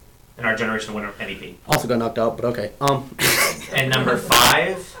memory in our generation to win an MVP. Also got knocked out, but okay. And number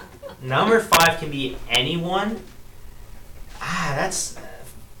 5 can be anyone Yeah, that's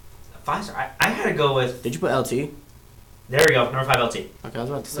 5-star. I had to go with. Did you put LT? There we go. Number 5 LT. Okay, I was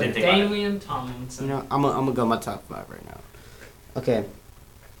about to Didn't say. think about it. Damian Tomlinson. You know, I'm gonna go my top 5 right now. Okay.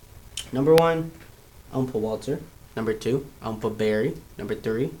 Number 1, I'm gonna put Walter. Number 2, I'm gonna put Barry. Number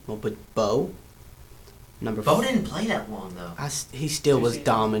 3, I'm gonna put Bo. Number Bo 4. didn't play that long though. He still 2 was seasons.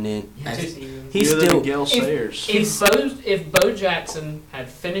 dominant. Yeah, 2 seasons. He's Neither still. did Gale Sayers. If Bo Jackson had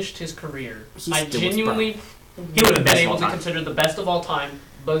finished his career, He I still was genuinely He would have been best of able all to time. consider the best of all time,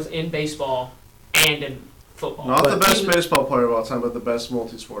 both in baseball and in football. Not the But best he was- baseball player of all time, but the best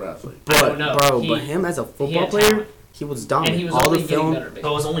multi-sport athlete. I But don't know. bro, He- but him as a he football had player, talent. he was And dominant. he was all only the getting film, better. But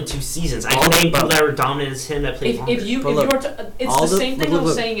it was only 2 seasons. I All can the- name people that were dominant as him that played longer. If you But look, were to, it's all the the- same thing look, I'm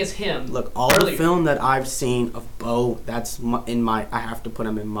look. saying as him. look, all earlier. the film that I've seen of Bo, that's I have to put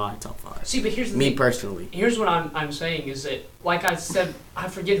him in my top 5. See, but here's the Me thing. personally. Here's what I'm saying is that, like I said, I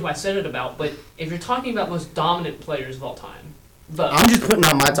forget who I said it about, but if you're talking about most dominant players of all time, I'm just putting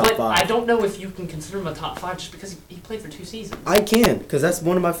on my top but 5. I don't know if you can consider him a top 5 just because he played for 2 seasons. I can, because that's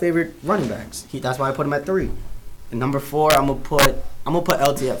one of my favorite running backs. That's why I put him at 3. And number 4, I'm gonna put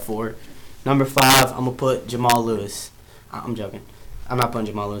LT at 4. Number 5, I'm gonna put Jamal Lewis. I'm joking. I'm not putting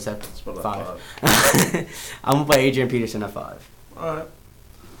Jamal Lewis at That's what I 5. thought. I'm gonna put Adrian Peterson at 5. Alright.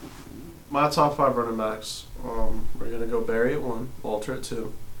 My top 5 running backs. We're gonna go Barry at 1, Walter at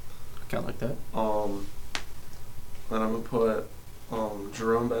 2. Kind of like that. Then I'm gonna put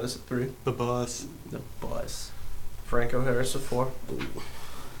Jerome Bettis at 3, The bus. The bus. Franco Harris at 4.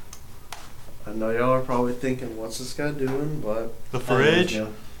 I know y'all are probably thinking, what's this guy doing? But The fridge.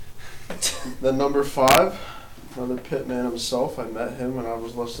 then number 5, another pitman himself. I met him when I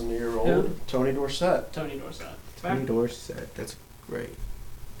was less than a year old. Who? Tony Dorsett. Tony Dorsett. Tony Dorsett. That's great.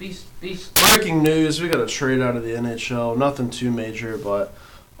 Beast. Breaking news: we got a trade out of the NHL. Nothing too major, but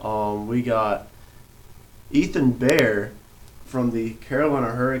we got Ethan Bear from the Carolina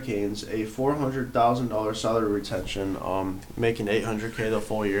Hurricanes, a $400,000 salary retention, making $800K the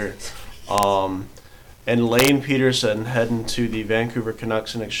full year. And Lane Peterson heading to the Vancouver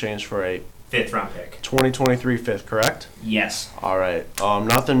Canucks in exchange for a 5th round pick. 2023 fifth, correct? Yes. All right.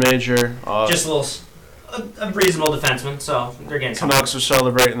 Nothing major. Just a reasonable defenseman, so they're getting something. Canucks are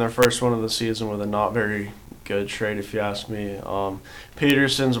celebrating their first one of the season with a not very good trade, if you ask me.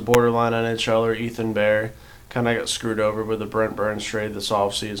 Peterson's a borderline NHLer. Ethan Bear kind of got screwed over with the Brent Burns trade this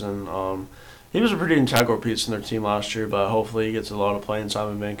offseason. He was a pretty integral piece in their team last year, but hopefully he gets a lot of playing time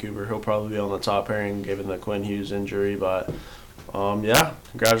in Vancouver. He'll probably be on the top pairing given the Quinn Hughes injury, but yeah,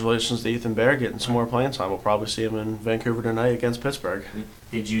 congratulations to Ethan Bear getting some more playing time. We'll probably see him in Vancouver tonight against Pittsburgh.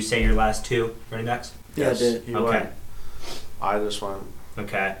 Did you say your last 2 running backs? Yeah, I did. He Okay. went. I just went.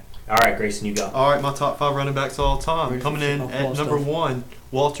 Okay. All right, Grayson, you go. All right, my top 5 running backs all time. Ready Coming for in football at number stuff? 1,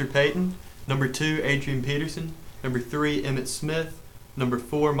 Walter Payton. Number 2, Adrian Peterson. Number 3, Emmett Smith. Number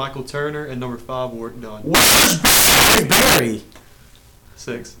 4, Michael Turner. And number 5, Warwick Dunn. Where's Barry?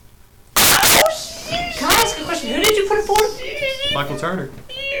 6, Can I ask a question? Who did you put it for? Michael Turner.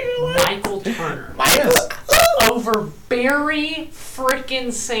 Michael Turner. Yes. Over Barry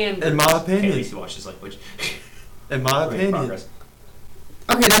frickin' Sanders. In my Okay, at opinion. least you watch his language. In my Make opinion. progress.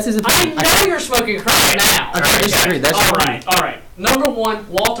 Okay, that's his I opinion. know you're smoking crack now. I disagree. That's All fine. right, all right. Number 1,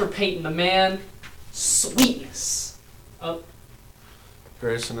 Walter Payton, the man, sweetness.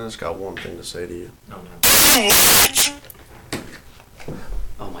 Grayson, I just got one thing to say to you. Oh, no.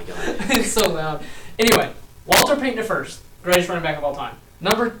 Oh, my God. It's so loud. Anyway, Walter Payton at first, greatest running back of all time.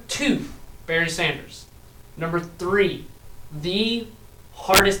 Number 2, Barry Sanders. Number 3, the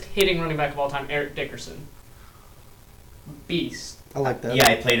hardest hitting running back of all time, Eric Dickerson. Beast. I like that. Yeah,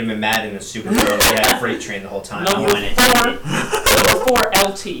 I played him in Madden and Super Bowl. He had a freight train the whole time. He Number won it. 4,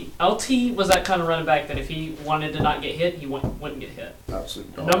 LT. LT was that kind of running back that if he wanted to not get hit, he wouldn't get hit.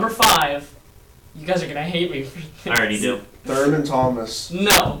 Absolute dog. Number 5, you guys are going to hate me. I already do. Thurman Thomas.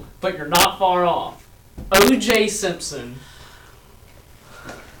 No, but you're not far off. O.J. Simpson,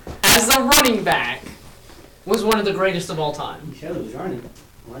 as a running back, was one of the greatest of all time. He was running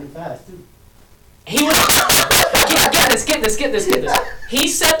fast. He was. Get this. He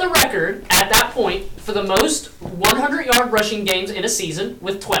set the record at that point for the most 100-yard rushing games in a season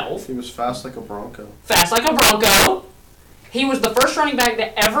with 12. He was fast like a Bronco. Fast like a Bronco. He was the first running back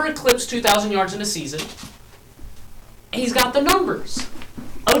that ever eclipsed 2,000 yards in a season. He's got the numbers.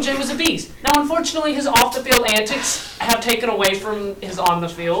 OJ was a beast. Now, unfortunately, his off-the-field antics have taken away from his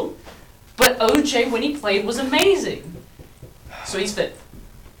on-the-field. But OJ, when he played, was amazing. So he's fifth.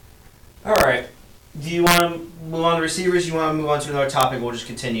 All right. Do you want to move on to receivers? You want to move on to another topic? We'll just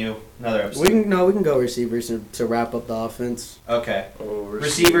continue another episode. We can go receivers to wrap up the offense. Okay. Oh,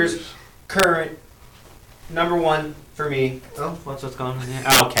 Receivers, current, number 1 for for me. Oh, what's going on here?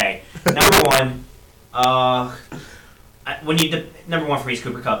 Okay, number one. Number one for me is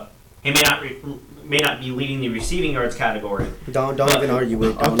Cooper Kupp. He may not be leading the receiving yards category. Don't even argue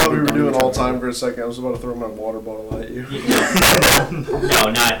with. I thought we were doing all time for a second. I was about to throw my water bottle at you.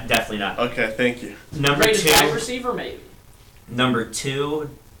 No, definitely not. Okay, thank you. Number Greatest two. wide receiver, maybe. Number two.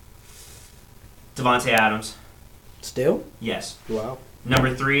 Devontae Adams. Still? Yes. Wow.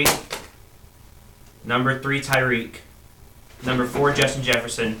 Number three. Tyreek. Number 4, Justin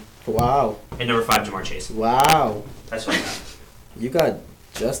Jefferson. Wow. And number 5, Jamar Chase. Wow. That's what I got. You got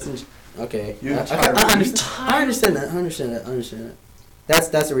Justin. Okay. You I understand that.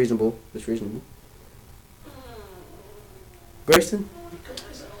 That's reasonable. That's reasonable. Grayson?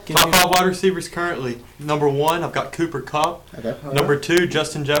 Top 5 wide receivers currently. Number 1, I've got Cooper Kupp. Okay. Number 2,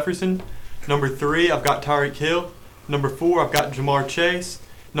 Justin Jefferson. Number 3, I've got Tyreek Hill. Number 4, I've got Jamar Chase.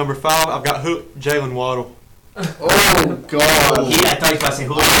 Number 5, I've got Jalen Waddle. Oh, God. I thought he was about to say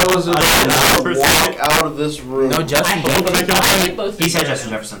Julio. I was about to walk out of this room. No, Justin Jefferson. I hate both. He said of them. Justin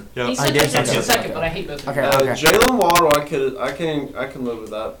Jefferson. Yeah. He I said did Justin say Jefferson that. second, but I hate both. of Okay. them. Jalen Waddle, I can live with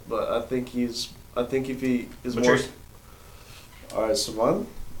that, but I think if he is What's more. yours? All right, so I'm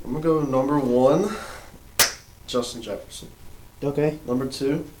gonna go number 1, Justin Jefferson. Okay. Number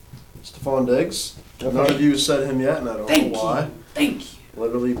 2, Stephon Diggs. Okay. None of you said him yet, and I don't know why. Thank you.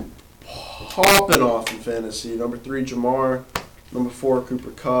 Literally popping off in fantasy. Number 3, Jamar. Number 4,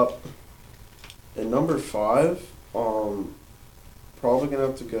 Cooper Kupp. And number 5, probably gonna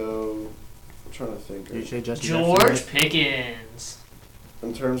have to go. I'm trying to think. Did you say Justin George Jefferson? Pickens.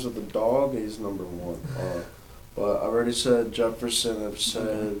 In terms of the dog, he's number 1. But I've already said Jefferson. I've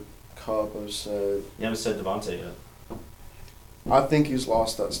said Kupp. I've said. You haven't said Devontae yet. I think he's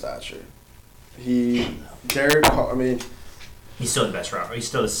lost that stature. He's He's still the best route. He's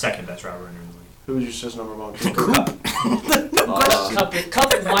still the second best route runner in the league. who would you say is number 1? Cooper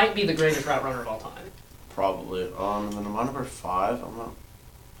Cup might be the greatest route runner of all time. Probably. And then my number 5. I'm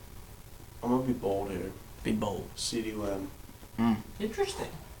gonna be bold here. Be bold. CD Lamb. Interesting.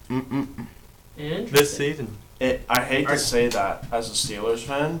 Mm-mm. Interesting. This season. I hate to say that as a Steelers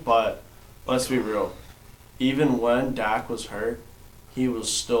fan, but let's be real. Even when Dak was hurt, he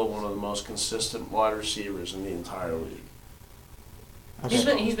was still one of the most consistent wide receivers in the entire league. He's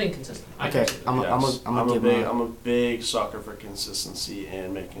been consistent. I Okay. can see that. I'm a big sucker for consistency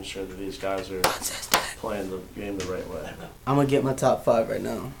and making sure that these guys are playing the game the right way. I'm gonna get my top 5 right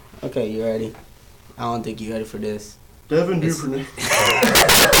now. Okay, you ready? I don't think you ready for this. Devin It's- Duvernay.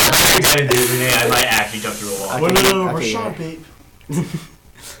 I might actually jump through a wall. Okay. Rashad Bateman.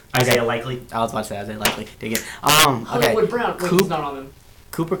 Isaiah Likely. I was about to say I likely. Dig it. Okay. Hollywood Brown. Wait, he's not on them.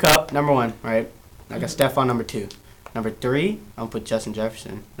 Cooper Kupp, number 1, right? I got Stephon, number 2. Number 3, I'm gonna put Justin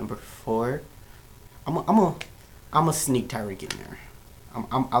Jefferson. Number 4, I'm gonna sneak Tyreek in there.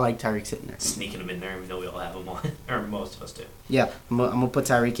 I like Tyreek sitting there. Sneaking him in there, even though we all have him on, or most of us do. Yeah, I'm gonna put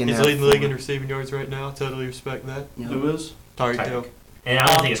Tyreek in He's there. leading the league in receiving yards right now. Totally respect that. Yeah. Who is? Tyreek Hill. And I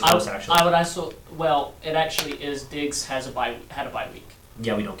don't think it's close, actually. I would also. Well, it actually is. Diggs had a bye week.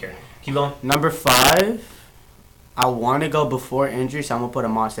 Yeah, we don't care. Keep going. Number 5, I want to go before injury, so I'm gonna put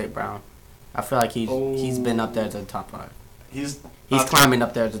Amon St. Brown. I feel like he's been up there as a top 5. He's Climbing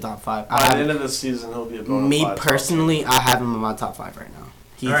up there as a top 5. By the end of the season, he'll be a bona Me fide top personally, I have him in my top 5 right now.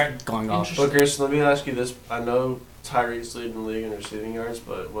 He's Alright. going off. Interesting. But Grayson, let me ask you this. I know Tyreek's leading the league in receiving yards,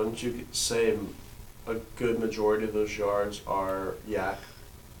 but wouldn't you say a good majority of those yards are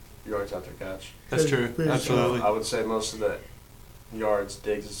yards after catch? That's true. Absolutely. I would say most of the yards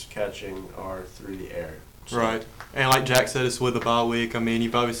Diggs is catching are through the air. So Right. And like Jack said, it's with a bye week. I mean,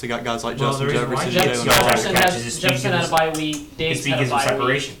 you've obviously got guys like Well, Justin the reason why Jefferson, Jack's Jalen got Waddle. catches is Jefferson had a speed bye week. Diggs had a gives them bye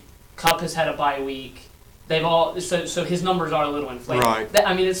separation. week. Cup has had a bye week. They've all so his numbers are a little inflated. Right.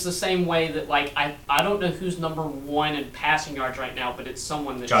 I mean, it's the same way that I don't know who's number 1 in passing yards right now, but it's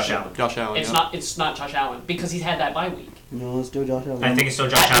someone that Josh Allen. Josh Allen. It's yeah. not Josh Allen because he's had that bye week. No, let's do Josh Allen. I think it's still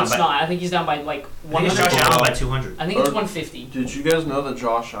Josh Allen. It's But not. I think he's down by like I think it's 100. Josh Allen by 200. I think it's 150. Did you guys know that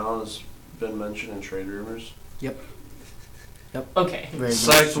Josh Allen has been mentioned in trade rumors? Okay. Very good.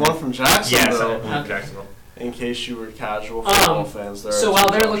 Psyched one from Jacksonville. Yeah, Jacksonville. In case you were casual football fans, there. So are while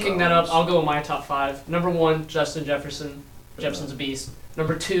two they're Josh looking that up, Allens. I'll go with my top 5. Number 1, Justin Jefferson. Jefferson's a beast.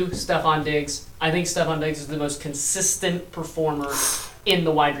 Number 2, Stephon Diggs. I think Stephon Diggs is the most consistent performer in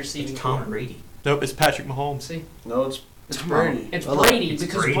the wide receiving Tom corps. Brady. Nope, it's Patrick Mahomes. See, No, it's Brady. it's Well, Brady it's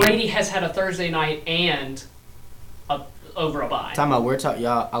because Brady. Brady has had a Thursday night and over a bye. Time out. We're talking.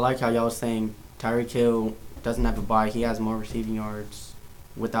 Y'all. I like how y'all was saying Tyreek Hill doesn't have a bye. He has more receiving yards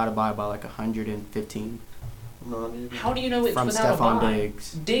without a bye by like 115. How do you know it's From without Stephon a bye?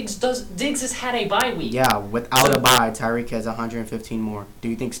 Diggs. Diggs has had a bye week. Yeah, without a bye, Tyreek has 115 more. Do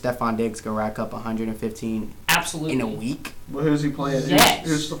you think Stephon Diggs can rack up 115 Absolutely. in a week? Well, who's he playing? Yes.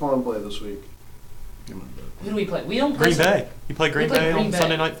 Who's Stephon play this week? Who do we play? We don't play. Green Bay. He played Green He played Bay Green on Bay.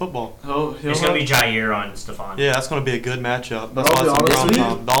 Sunday Night Football. It's going to be Jair on Stephon. Yeah, that's going to be a good matchup. But That's I'll why it's be on honest prime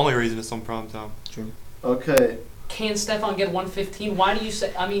with time. The only reason it's on prime time. Okay. Can Stephon get 115? Why do you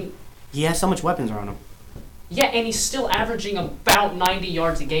say? I mean, He has so much weapons around him. yeah, and he's still averaging about 90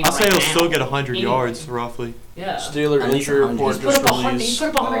 yards a game. I'll say right he'll now. still get 100 Anyway. yards, roughly. Yeah. Steeler At least injury 100. report He's put just up 100. released. He's put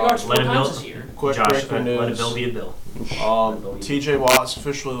up 100 yards Let 4 him times build. this year. Quick Josh, breaking let news. a bill be a bill. TJ Watt's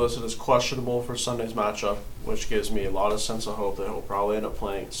officially listed as questionable for Sunday's matchup, which gives me a lot of sense of hope that he'll probably end up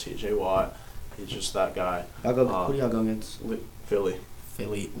playing. It's TJ Watt. He's just that guy. Who do y'all go against? Philly.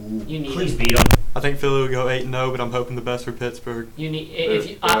 Philly. Ooh. You need. Please beat him. I think Philly will go 8-0, but I'm hoping the best for Pittsburgh. You need. If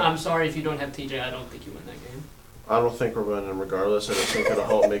you, I'm sorry if you don't have TJ. I don't think you win that game. I don't think we're winning regardless. I just think it'll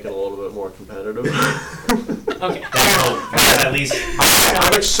help make it a little bit more competitive. Okay. That's hope. Because at least.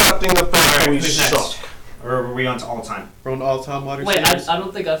 I'm accepting the fact that we Who's suck. next? Or are we on to all time? We're on all-time wide Wait, receivers. I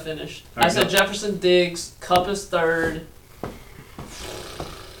don't think I finished. Alright, I said go. Jefferson, Diggs, Cup is third.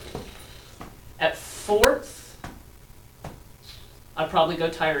 At fourth, I'd probably go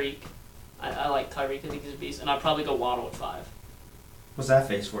Tyreek. I like Tyreek. I think he's a beast. And I'd probably go Waddle at 5. What's that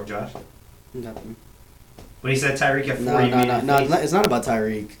face for, Josh? Nothing. When he said Tyreek at 4, No, you no, made no, a no. face? It's not about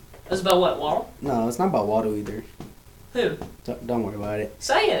Tyreek. That's about what, Waddle? No, it's not about Waddle either. Who? Don't worry about it.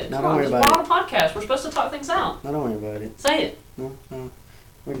 Say it. No, Come don't on, worry we're about on a podcast. We're supposed to talk things out. No, don't worry about it. Say it. No,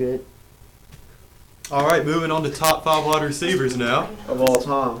 we're good. All right, moving on to top 5 wide receivers now Of all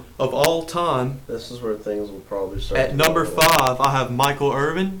time. of all time. This is where things will probably start. At number 5, I have Michael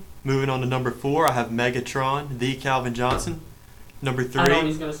Irvin. Moving on to number 4, I have Megatron, the Calvin Johnson. Number I know what 3,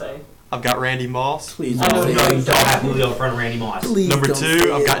 he's going to say. I've got Randy Moss. Please I know don't. No, say you it. don't have Julio in front of Randy Moss. Please Number don't 2,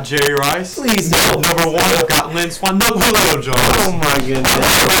 say I've it. got Jerry Rice. Please don't. Number 1, I've got Lynn Swan. No Julio Jones. Oh my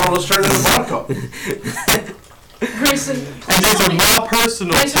goodness. Let's turn into vodka. Grayson, And these are my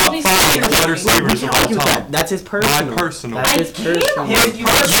personal Guys, top let me 5 see. wide We receivers can't of all argue with time. that. That's his personal. My personal. That's his I can't. personal. If you You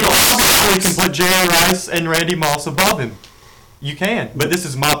obviously can put Jerry Rice and Randy Moss above him. You can, but this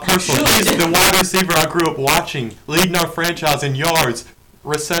is my personal. should. He's the wide receiver I grew up watching, leading our franchise in yards,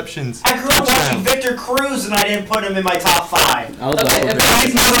 receptions. I grew up watching touchdowns. Victor Cruz and I didn't put him in my top 5. I was Okay, about to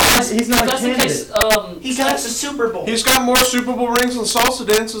if He's not a that's the case, He got us a Super Bowl. He's got more Super Bowl rings and salsa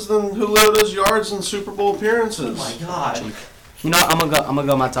dances than Julio does yards and Super Bowl Oh appearances. my god. You know, I'm gonna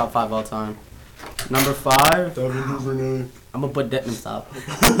go my top 5 all time. Number 5, I'm gonna put Detman stop.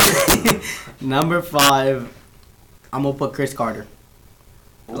 Number 5, I'm gonna put Chris Carter.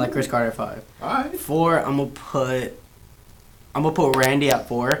 I like Chris Carter at 5. Alright. 4, I'm gonna put Randy at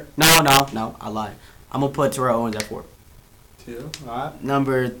 4. No, I lied. I'm gonna put Terrell Owens at 4. Alright.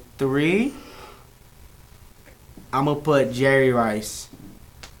 Number 3, I'm gonna put Jerry Rice.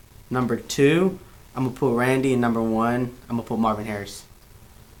 Number 2, I'm gonna put Randy, and number 1, I'm gonna put Marvin Harris.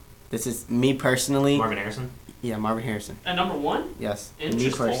 This is me personally. Marvin Harrison. Yeah, Marvin Harrison. at number 1? Yes, me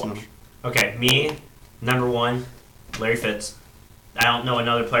Interesting. personally. Okay, me, number 1, Larry Fitz. I don't know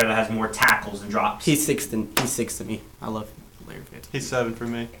another player that has more tackles than drops. He's sixth to me. I love Larry Fitz. He's 7 for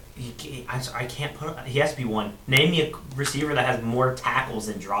me. I can't put. He has to be 1. Name me a receiver that has more tackles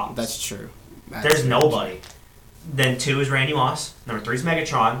than drops. That's true. There's nobody. Then 2 is Randy Moss. Number 3 is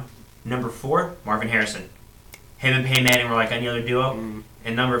Megatron. Number 4, Marvin Harrison. Him and Peyton Manning were like any other duo. Mm.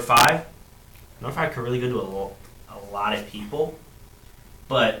 And number 5 could really go to a lot of people,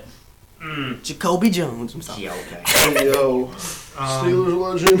 but Jacoby Jones. I'm sorry. yeah, okay. Hey, yo.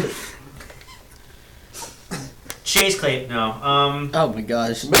 Steelers legend. Chase Clay, no. Oh my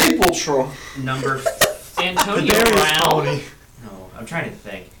gosh. Maple Trump. Number Antonio Kadarius Brown. Toney. no, I'm trying to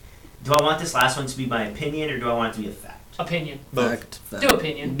think. Do I want this last one to be my opinion or do I want it to be a fact? Opinion. Fact. Do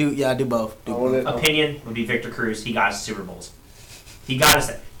opinion. Do both. Do I want both. it. Opinion would be Victor Cruz. He got us Super Bowls. He got us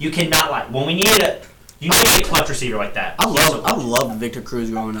that. You cannot lie. When we needed it, you need a clutch receiver like that. I He's so love Victor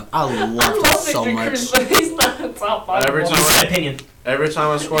Cruz growing up. I I loved him love so Victor much. Cruz, but he's not in top 5. Every It's time my opinion. Every time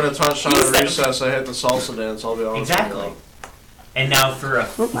I scored a touchdown He at said- recess, I hit the salsa dance. I'll be honest. Exactly. With And now for a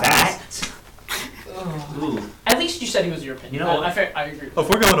fact. Ugh. Ooh. At least you said he was your opinion. You know what? I agree. Oh, if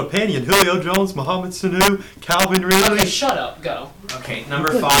we're going opinion, Julio Jones, Mohamed Sanu, Calvin Ridley. Okay, shut up. Go. Okay,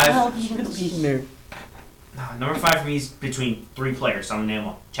 number 5. Nerd. Number 5 for me is between 3 players. So I'm gonna name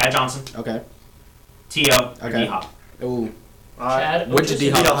them. Chad Johnson, Okay. T.O., or Okay. D-Hop. Ooh. Alright. Chad. Which Otis-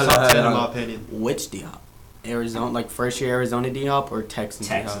 D-Hop? He top 10 in my opinion. Which D-Hop? Arizona, like first year Arizona D-Hop or Texans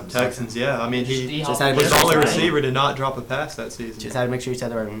D-Hop? Texans, yeah. I mean, he D-Hop just had was the only Right. receiver to not drop a pass that season. Just had to make sure you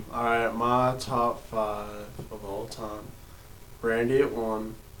said the right one. All right, my top 5 of all time. Brandy at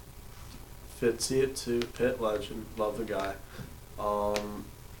 1. Fitzy at 2. Pitt legend. Love the guy.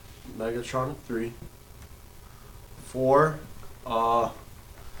 Megatron at 3. 4.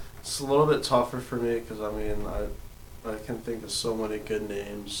 It's a little bit tougher for me because, I mean, I can think of so many good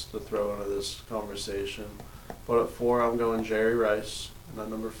names to throw into this conversation. But at 4, I'm going Jerry Rice. And at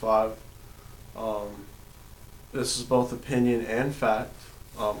number 5, this is both opinion and fact,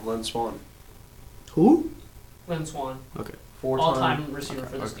 Lynn Swann. Who? Lynn Swann, Four-time all-time receiver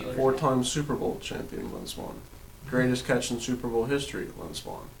for the okay. Steelers. 4-time Super Bowl champion, Lynn Swann. Greatest catch in Super Bowl history, Lynn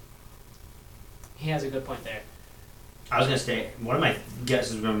Swann. He has a good point there. I was gonna say one of my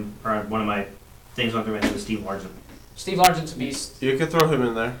guesses, or one of my things went through my head was Steve Largent. Steve Largent's a beast. You could throw him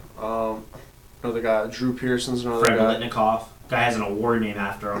in there. Another guy, Drew Pearson's another Fred guy. Litnikoff. Guy has an award named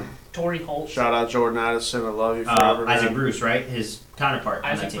after him. Torrey Holt. Shout out Jordan Addison. I love you forever, Isaac man. Bruce, right? His counterpart.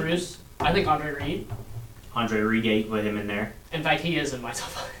 on that Isaac team. Bruce. I think Andre Reed. Andre Reed, yeah, you put him in there. In fact, he is in my top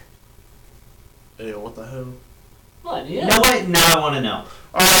 5. Hey, what the hell? What? You Yeah. know what? Now I want to know.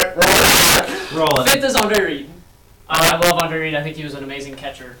 Alright, roll it. Roll it. 5th is Andre Reed. I love Andre Reed. I think he was an amazing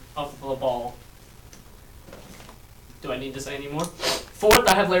catcher of the ball. Do I need to say any more? 4th,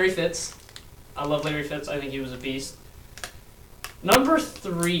 I have Larry Fitz. I love Larry Fitz. I think he was a beast. Number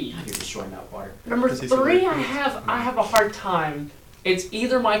 3. You're destroying that water. Number Because he's a 3, great I coach. have a hard time. It's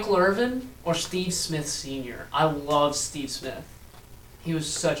either Michael Irvin or Steve Smith Sr. I love Steve Smith. He was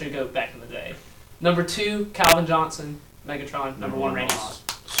such a goat back in the day. Number 2, Calvin Johnson, Megatron. Number 1, Randy Moss.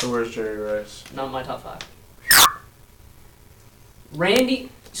 So where's Jerry Rice? Not in my top 5. Randy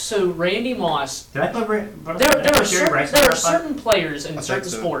Moss. Did I put There are certain players in I think certain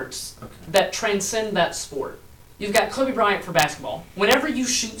so. sports Okay. that transcend that sport. You've got Kobe Bryant for basketball. Whenever you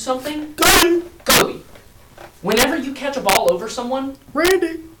shoot something, Kobe. Whenever you catch a ball over someone,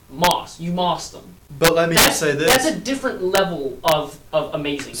 Randy. Moss. You mossed them. But let me just say this. That's a different level of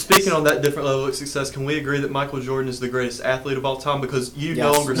amazing. Speaking on that different level of success, can we agree that Michael Jordan is the greatest athlete of all time? Because you no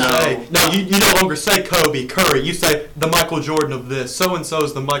Yes. longer No. say you no longer say Kobe, Curry. You say the Michael Jordan of this. So and so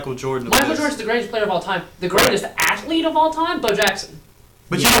is the Michael Jordan of Michael this. Jordan's the greatest player of all time. The greatest athlete of all time, Bo Jackson.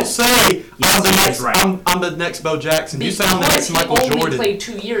 But Yes. you don't say Yes, I'm the that's next. right. I'm the next Bo Jackson. You say I'm the next Because Michael he only Jordan. played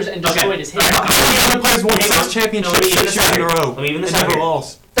 2 years and destroyed his hip. How many other players won 6 championships Let me even 6 years in a row Let me even and this never out here.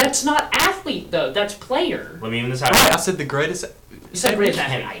 lost? That's not athlete though. That's player. Let me even this out. Right, I said the greatest. You said greatest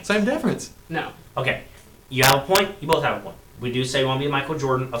Hey, athlete. Same difference. No. Okay, you have a point. You both have a point. We do say we want to be Michael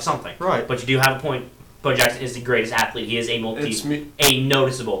Jordan of something, Right. but you do have a point. Bo Jackson is the greatest athlete. He is It's me. a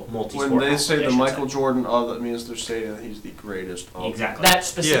noticeable multi-sport. When they say athlete, the I should Michael Jordan of, that means they're saying that he's the greatest of. Exactly. That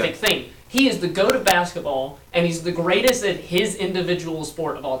specific thing. He is the GOAT of basketball, and he's the greatest at his individual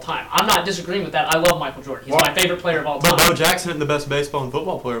sport of all time. I'm not disagreeing with that. I love Michael Jordan. He's What? my favorite player of all But Bo time. Jackson isn't the best baseball and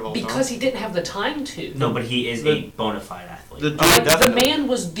football player of all time. Because he didn't have the time to. No, but he is a bona fide athlete. The- Like, the definitely. man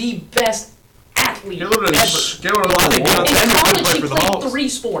was the best athlete He lived in ever. get one of Well, I those think awards. In Denver could college, play he for the played Hawks. 3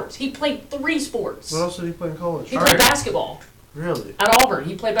 sports. He played 3 sports. What else did he play in college? He played basketball Really? at Auburn.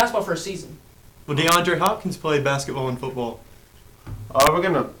 He played basketball for a season. Well, DeAndre Hopkins played basketball and football. We're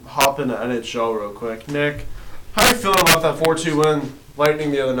gonna hop into NHL real quick. Nick, how you feeling about that 4-2 win,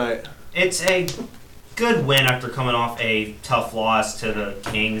 Lightning, the other night? It's a good win after coming off a tough loss to the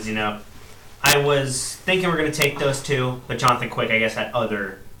Kings. You know, I was thinking we're gonna take those 2, but Jonathan Quick, I guess, had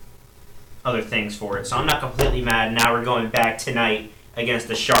other things for it. So I'm not completely mad. Now we're going back tonight against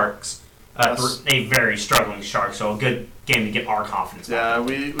the Sharks, a very struggling Sharks. So a good game to get our confidence back.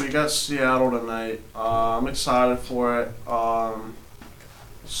 Yeah, we got Seattle tonight. I'm excited for it.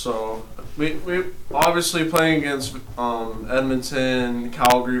 So we obviously playing against Edmonton,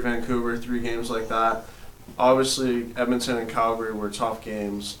 Calgary, Vancouver, 3 games like that. Obviously, Edmonton and Calgary were tough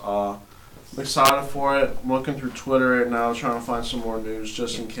games. I'm excited for it. I'm looking through Twitter right now, trying to find some more news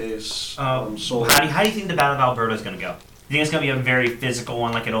just in case. How do you think the Battle of Alberta is going to go? You think it's going to be a very physical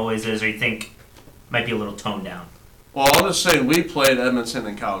one like it always is, or you think it might be a little toned down? Well, I'll just say we played Edmonton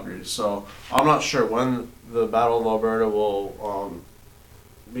and Calgary, so I'm not sure when the Battle of Alberta will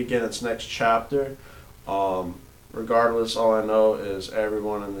begin its next chapter. Regardless, all I know is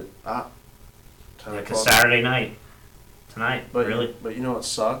everyone in the 10 Like a o'clock. Saturday night. Tonight, But really? But you know what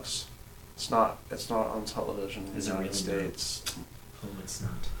sucks? It's not on television in Is the it United really not? States. Oh, it's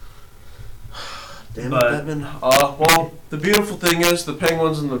not. Damn But- it, Bettman. Well, the beautiful thing is the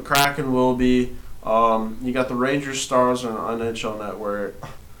Penguins and the Kraken will be. You got the Rangers Stars on NHL Network.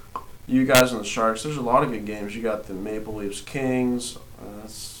 You guys and the Sharks. There's a lot of good games. You got the Maple Leafs Kings.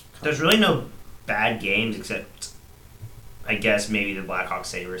 There's really no bad games, except I guess maybe the Blackhawks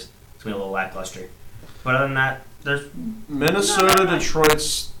Sabres. It's going to be a little lackluster. But other than that, there's Minnesota,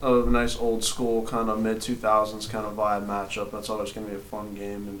 Detroit's a nice old school kind of mid-2000s kind of vibe matchup. That's always going to be a fun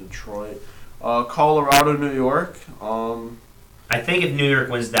game in Detroit. Colorado, New York. I think if New York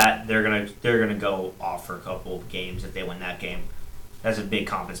wins that, they're gonna go off for a couple of games if they win that game. That's a big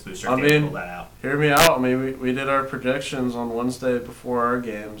confidence booster if they pull that out. Hear me out. I mean, we did our predictions on Wednesday before our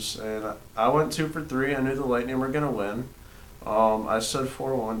games, and I went 2 for 3. I knew the Lightning were gonna win. I said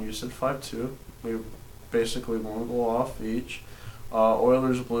 4-1. You said 5-2. We basically one goal off each.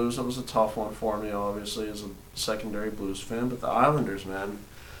 Oilers, Blues. That was a tough one for me, obviously, as a secondary Blues fan. But the Islanders, man,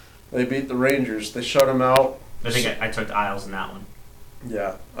 they beat the Rangers. They shut them out. I think I took the Isles in that one.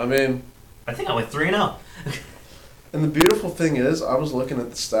 Yeah, I mean, I think I went 3-0. and the beautiful thing is, I was looking at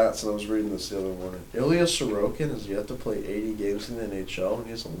the stats and I was reading this the other morning. Ilya Sorokin has yet to play 80 games in the NHL, and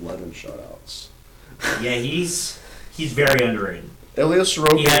he has 11 shutouts. Yeah, he's very underrated. Ilya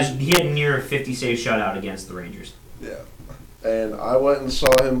Sorokin. He had near a 50 save shutout against the Rangers. Yeah, and I went and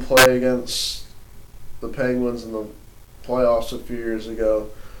saw him play against the Penguins in the playoffs a few years ago.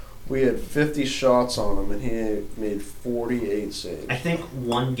 We had 50 shots on him, and he made 48 saves. I think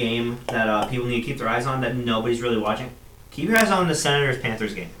one game that people need to keep their eyes on that nobody's really watching, keep your eyes on the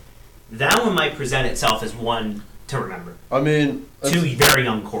Senators-Panthers game. That one might present itself as one to remember. I mean, two very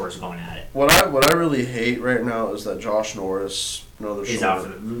young cores going at it. What I really hate right now is that Josh Norris, looks like he's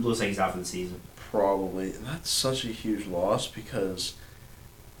out for the season. Probably, and that's such a huge loss because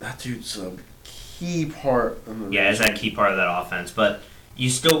that dude's a key part. It's that key part of that offense, but you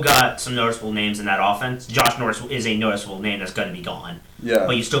still got some noticeable names in that offense. Josh Norris is a noticeable name that's going to be gone. Yeah.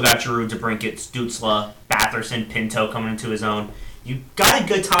 But you still got Giroux, DeBrincat, Stützle, Batherson, Pinto coming into his own. You got a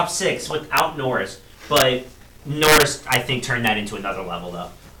good top 6 without Norris, but Norris, I think, turned that into another level, though.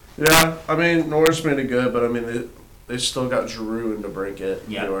 Yeah, I mean, Norris made it good, but I mean, they still got Giroux and DeBrincat,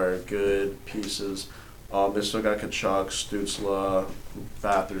 who are good pieces. They still got Kachuk, Stützle,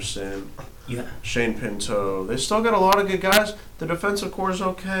 Batherson, Shane Pinto. They still got a lot of good guys. The defensive core is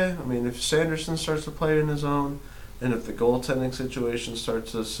okay. I mean, if Sanderson starts to play in his own, and if the goaltending situation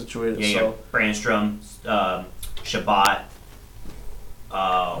starts to situate itself. Yeah, Brandstrom, Shabbat,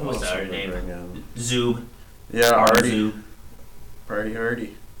 what's the other name? Zub. Yeah, Artie.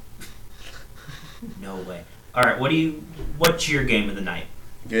 Hardy. No way. All right, what's your game of the night?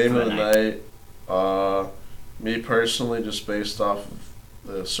 Game of the night. Me personally, just based off of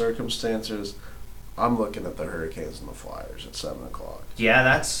the circumstances, I'm looking at the Hurricanes and the Flyers at 7 o'clock.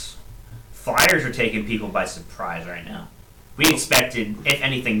 Yeah, Flyers are taking people by surprise right now. We expected, if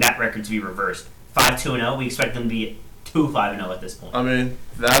anything, that record to be reversed. 5-2-0. We expect them to be 2-5-0 at this point. I mean,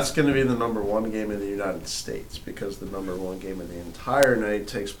 that's going to be the number 1 game in the United States because the number 1 game of the entire night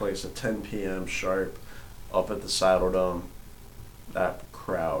takes place at 10 p.m. sharp up at the Saddle Dome. That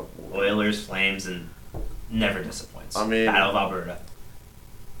crowd. Oilers, Flames, and never disappoints. I mean, Battle of Alberta.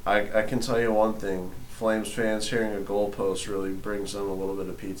 I can tell you one thing. Flames fans hearing a goalpost really brings them a little bit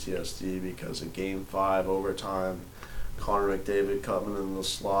of PTSD because of Game 5 overtime, Connor McDavid coming in the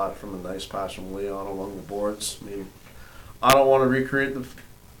slot from a nice pass from Leon along the boards. I mean, I don't want to recreate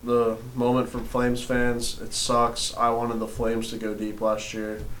the moment from Flames fans. It sucks. I wanted the Flames to go deep last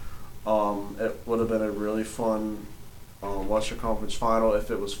year. It would have been a really fun Western Conference final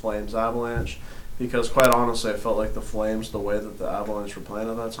if it was Flames Avalanche, because quite honestly, I felt like the Flames, the way that the Avalanche were playing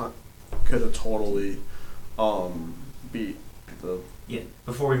at that time, could have totally beat the. Yeah.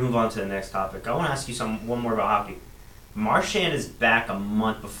 Before we move on to the next topic, I want to ask you one more about hockey. Marchand is back a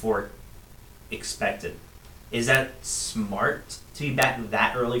month before expected. Is that smart to be back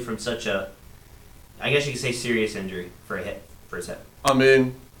that early from such a, I guess you could say, serious injury for his hip? I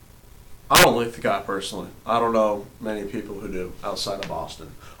mean, I don't like the guy personally. I don't know many people who do outside of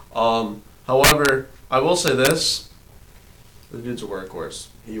Boston. However, I will say this. The dude's a workhorse.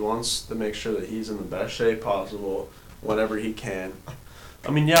 He wants to make sure that he's in the best shape possible whenever he can.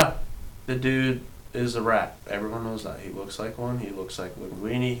 I mean, yeah, the dude is a rat. Everyone knows that. He looks like one. He looks like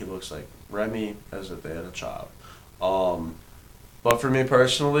Linguini. He looks like Remy, as if they had a child. But for me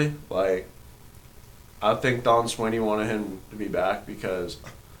personally, I think Don Sweeney wanted him to be back because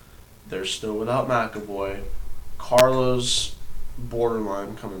they're still without McAvoy. Carlos,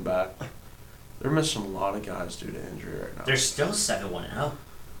 borderline coming back. They're missing a lot of guys due to injury right now. They're still 7-1-0.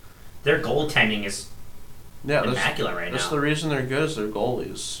 Their goaltending is immaculate right now. That's the reason they're good is their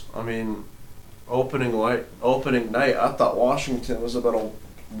goalies. I mean, opening night, I thought Washington was about to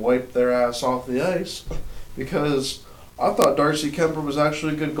wipe their ass off the ice because I thought Darcy Kemper was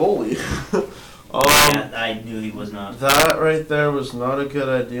actually a good goalie. Yeah, I knew he was not. That right there was not a good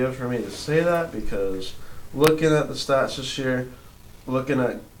idea for me to say that because looking at the stats this year, looking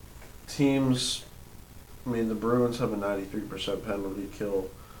at teams, I mean, the Bruins have a 93% penalty kill.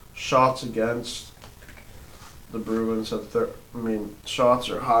 Shots against the Bruins have, shots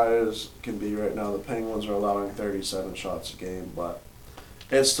are high as can be right now. The Penguins are allowing 37 shots a game, but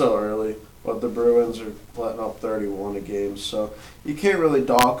it's still early. But the Bruins are letting up 31 a game, so you can't really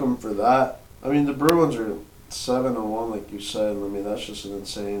dock them for that. I mean, the Bruins are 7-1, like you said. I mean, that's just an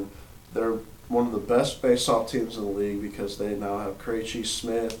insane. They're one of the best face-off teams in the league because they now have Krejci,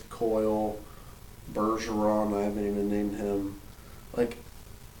 Smith, Coyle, Bergeron. I haven't even named him. Like,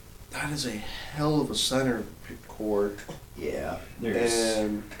 that is a hell of a center core. Yeah.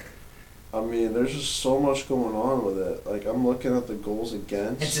 And I mean, there's just so much going on with it. Like, I'm looking at the goals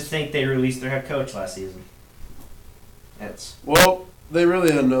against. And to think they released their head coach last season. Well, they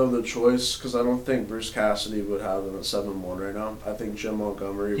really had no other choice because I don't think Bruce Cassidy would have them at 7-1 right now. I think Jim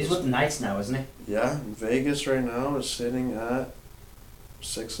Montgomery. He's with the Knights now, isn't he? Yeah, Vegas right now is sitting at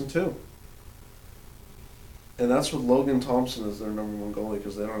 6-2. And that's with Logan Thompson as their number one goalie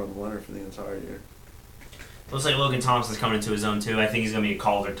because they don't have a winner for the entire year. Looks like Logan Thompson's coming into his own too. I think he's going to be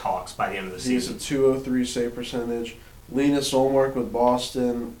called or talks by the end of the He's season. a 203 save percentage. Linus Olmark with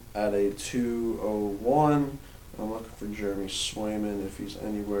Boston at a 201. I'm looking for Jeremy Swayman. If he's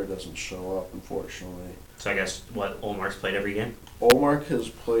anywhere, doesn't show up, unfortunately. So I guess, Olmark's played every game? Olmark has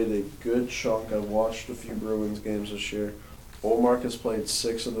played a good chunk. I've watched a few Bruins games this year. Olmark has played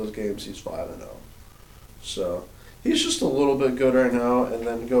 6 of those games. He's 5-0. So he's just a little bit good right now. And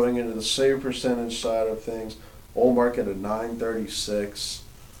then going into the save percentage side of things, Olmark at a 936.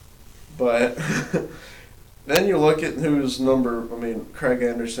 But then you look at who's Craig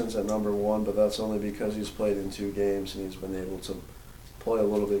Anderson's at number 1, but that's only because he's played in 2 games and he's been able to play a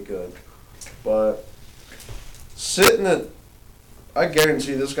little bit good. But sitting at, I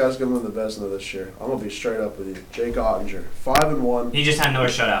guarantee this guy's going to win the Vezina this year. I'm going to be straight up with you. Jake Ottinger, 5-1. He just had another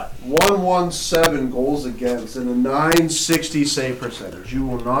shutout. 117 goals against and a 960 save percentage. You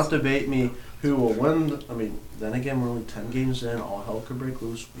will not debate me who will win. Then again, we're only 10 games in. All hell could break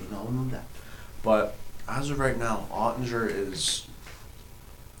loose. We all know that. But as of right now, Ottinger is...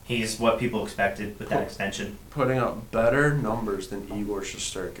 He's what people expected with that extension. Putting up better numbers than Igor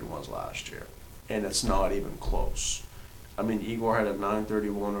Shesterkin was last year. And it's not even close. Igor had a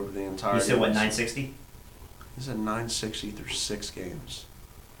 931 over the entire... You said, 960? He's at 960 through 6 games.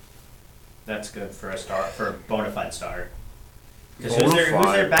 That's good for a bona fide starter. Because who's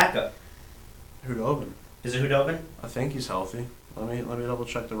their backup? Hudobin. Is it Hudobin? I think he's healthy. Let me double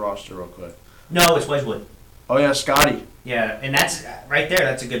check the roster real quick. No, it's Wedgwood. Oh yeah, Scotty. Yeah, and that's right there.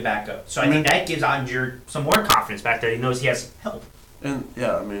 That's a good backup. So I think that gives Ottinger some more confidence back there. He knows he has help. And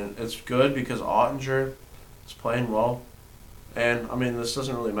yeah, it's good because Ottinger is playing well. And this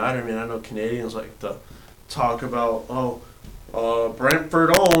doesn't really matter. I know Canadians like to talk about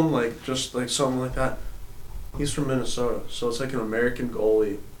Brentford own just something like that. He's from Minnesota, so it's like an American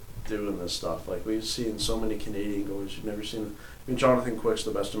goalie doing this stuff. We've seen so many Canadian goalies you've never seen. Jonathan Quick's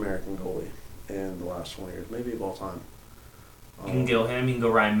the best American goalie in the last 20 years, maybe of all time. You can go him. You can go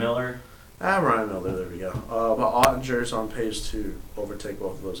Ryan Miller. Ryan Miller, there we go. But Ottinger's on pace to overtake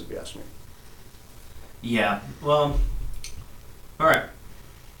both of those, if you ask me. Yeah, well, all right.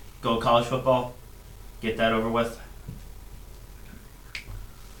 Go college football. Get that over with.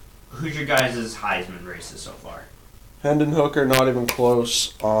 Who's your guys' Heisman races so far? Hendon Hooker, not even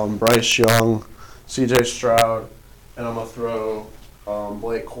close. Bryce Young, C.J. Stroud, and I'm going to throw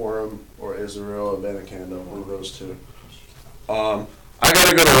Blake Corum or Israel Abanikanda, one of those two. I got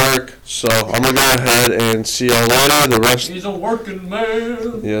to go to work, so I'm going to go ahead and see y'all later. The rest. He's a working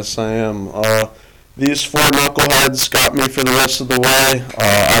man. Yes, I am. These 4 knuckleheads got me for the rest of the way.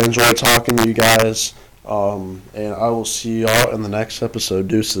 I enjoyed talking to you guys, and I will see y'all in the next episode.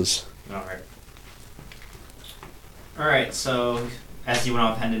 Deuces. All right, so as you went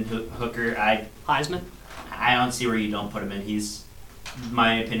off Hendon Hooker, Heisman? I don't see where you don't put him in. He's, in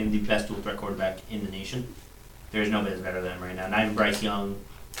my opinion, the best dual threat quarterback in the nation. There's nobody that's better than him right now. Not even Bryce Young,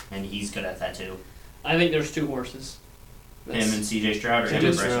 and he's good at that too. I think there's 2 horses. Him and C.J. Stroud, or him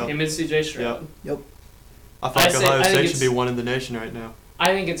and Bryce Young? Him and C.J. Stroud. Yep. I think Ohio State should be one in the nation right now.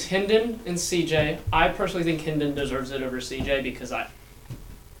 I think it's Hendon and C.J. I personally think Hendon deserves it over C.J. because I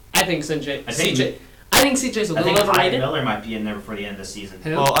think I think CJ's a little Hyatt overrated. Miller might be in there before the end of the season.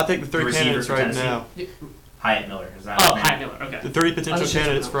 Who? Well, I think the The 3 receiver candidates for right Tennessee. now. Hyatt Miller. Is that Oh, his name? Hyatt Miller. Okay. The 3 potential Understood.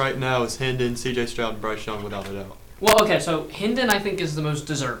 candidates for right now is Hendon, C.J. Stroud, and Bryce Young, without a doubt. Well, okay, so Hendon I think is the most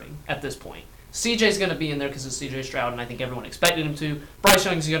deserving at this point. CJ's going to be in there because it's CJ Stroud, and I think everyone expected him to. Bryce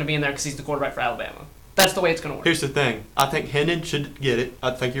Young's going to be in there because he's the quarterback for Alabama. That's the way it's going to work. Here's the thing. I think Hendon should get it.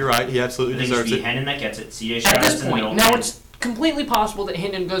 I think you're right. He absolutely I think it deserves should be it. Hendon that gets it. CJ Stroud At this is in the middle. point, now it's completely possible that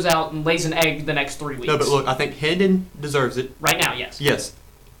Hendon goes out and lays an egg the next 3 weeks. No, but look, I think Hendon deserves it. Right now, yes. Yes.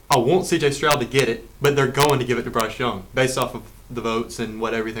 I want CJ Stroud to get it, but they're going to give it to Bryce Young based off of the votes and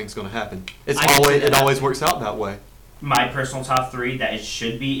what everything's going to happen. It always works out that way. My personal top 3 that it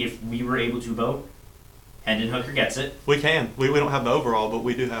should be if we were able to vote. Hendon Hooker gets it. We can. We don't have the overall, but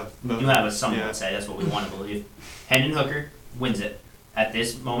we do have. We do have a somewhat say. That's what we want to believe. Hendon Hooker wins it. At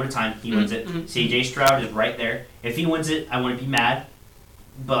this moment in time, he wins it. CJ Stroud is right there. If he wins it, I wouldn't be mad.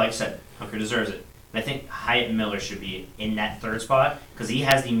 But like I said, Hooker deserves it. And I think Hyatt Miller should be in that 3rd spot because he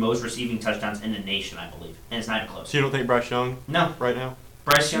has the most receiving touchdowns in the nation, I believe. And it's not even close. So you don't think Bryce Young? No. Right now?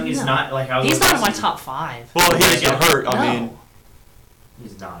 Bryce Young is not like I was. He's not in my top 5. Well, he's been hurt. No. I mean,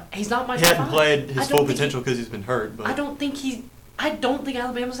 He's not. He's not my he top hadn't 5. played I his don't full think potential because he's been hurt. But I don't think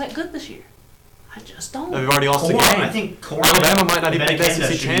Alabama's that good this year. I just don't. they've already lost a Corn, game. I think Corn, Alabama might not even make the Canada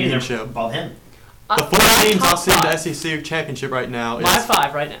SEC should be in there championship. above him. The 4 My teams top I've seen in the 5. SEC championship right now is My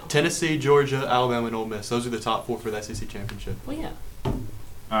 5 right now. Tennessee, Georgia, Alabama, and Ole Miss. Those are the top 4 for the SEC championship. Well, yeah. All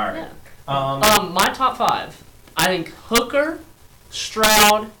right. Yeah. My top 5. I think Hooker,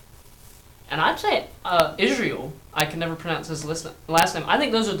 Stroud, and I'd say Israel. I can never pronounce his last name. I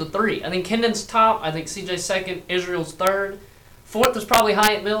think those are the 3. I think Kendon's top. I think CJ's 2nd. Israel's 3rd. 4th is probably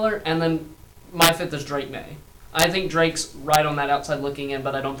Hyatt Miller, and then my 5th is Drake May. I think Drake's right on that outside looking in,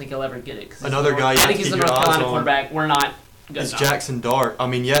 but I don't think he'll ever get it. Another guy you I have think to he's the keep your North eyes Carolina on quarterback. We're not good It's enough. Jackson Dart. I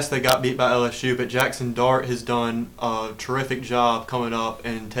mean, yes, they got beat by LSU, but Jackson Dart has done a terrific job coming up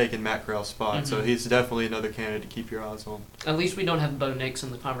and taking Matt Corral's spot. So he's definitely another candidate to keep your eyes on. At least we don't have Bo Nix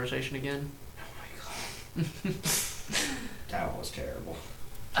in the conversation again. That was terrible.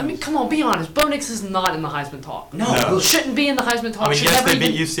 I mean, come on, be honest. Bo Nix is not in the Heisman talk. No. Shouldn't be in the Heisman talk. I mean, should yes, never they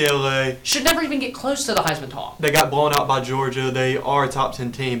beat even, UCLA. should never even get close to the Heisman talk. They got blown out by Georgia. They are a top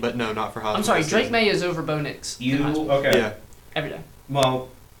 10 team, but no, not for Heisman. I'm sorry, this Drake season. May is over Bo Nix. in Heisman. Okay. Yeah. Every day. Well,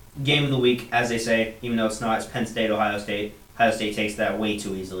 game of the week, as they say, even though it's not, it's Penn State, Ohio State. Ohio State takes that way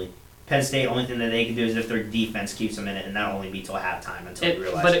too easily. Penn State, only thing that they can do is if their defense keeps them in it, and that'll only be till halftime until they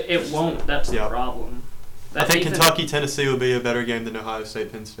realize. But it won't. That's the Yeah. problem. I think Kentucky, Tennessee would be a better game than Ohio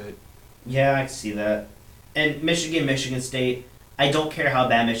State, Penn State. Yeah, I can see that. And Michigan State, I don't care how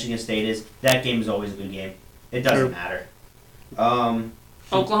bad Michigan State is. That game is always a good game. It doesn't matter.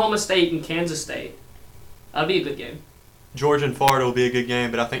 Oklahoma State and Kansas State. That'll be a good game. Georgia and Florida will be a good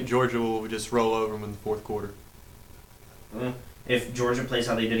game, but I think Georgia will just roll over them in the 4th quarter. If Georgia plays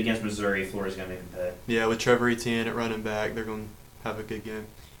how they did against Missouri, Florida's going to make them pay. Yeah, with Trevor Etienne at running back, they're going to have a good game.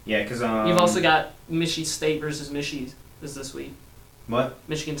 Yeah, because You've also got Michigan State versus Michigan this week. What?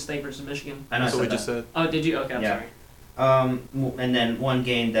 Michigan State versus Michigan. I know. That's I what we said just said. Oh, did you? Okay, I'm Yeah. sorry. And then one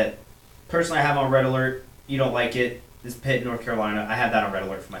game that personally I have on red alert. You don't like it. Is Pitt, North Carolina. I have that on red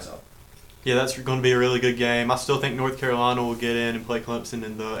alert for myself. Yeah, that's going to be a really good game. I still think North Carolina will get in and play Clemson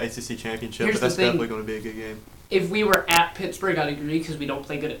in the ACC championship, Here's but that's the thing. definitely going to be a good game. If we were at Pittsburgh, I'd agree because we don't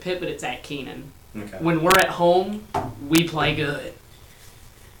play good at Pitt, but it's at Keenan. Okay. When we're at home, we play good.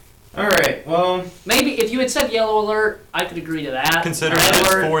 All right. Well, Maybe if you had said yellow alert, I could agree to that. Considering Red it's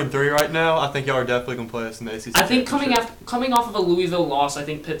alert, 4-3 right now, I think y'all are definitely going to play us in the ACC I think championship. coming off of a Louisville loss, I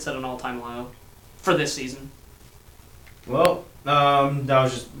think Pitt's at an all-time low for this season. well, that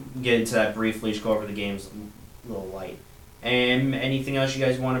was just get into that briefly. Just go over the games a little light. And anything else you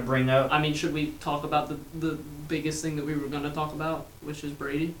guys want to bring up? I mean, should we talk about the biggest thing that we were going to talk about, which is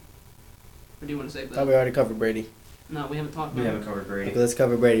Brady? Or do you want to save Thought that? we already covered Brady. No, we haven't talked We about haven't covered Brady. Okay, let's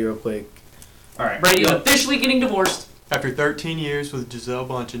cover Brady real quick. All right. Brady's Yo, officially getting divorced. After 13 years with Giselle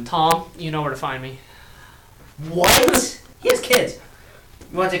Bundchen. Tom, you know where to find me. What? He has kids.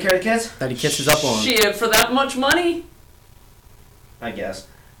 You want to take care of the kids? That he kisses up on. Shit, for that much money? I guess.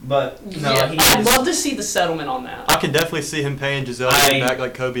 But no, Yeah, he I'd is. love to see the settlement on that. I can definitely see him paying Giselle back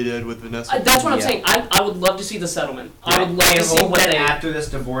like Kobe did with Vanessa. That's what I'm Yeah. saying. I would love to see the settlement. I would love I to see hope what that they. after this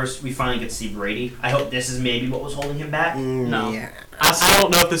divorce, we finally get to see Brady. I hope this is maybe what was holding him back. No. Yeah. I still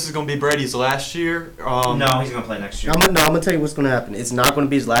don't know if this is going to be Brady's last year. No, he's gonna play next year. I'm gonna tell you what's gonna happen. It's not gonna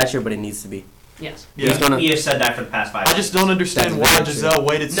be his last year, but it needs to be. Yes. Yeah. We have said that for the past 5 I just don't understand why That's very Giselle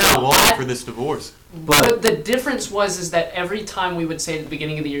waited so No, long for this divorce. But the difference was that every time we would say at the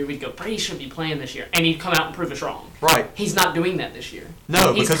beginning of the year, we'd go, Brady should be playing this year. And he'd come out and prove us wrong. Right. He's not doing that this year.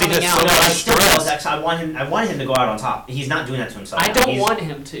 No, He's because he coming has out- so No, much I still feel stress. that I wanted him to go out on top. He's not doing that to himself. I now. don't He's- want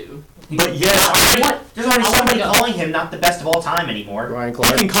him to. But yes, There's already I want somebody him to- calling him not the best of all time anymore. Ryan he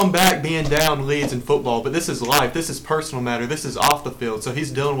Clark. can come back being down leads in football, but this is life. This is personal matter. This is off the field. So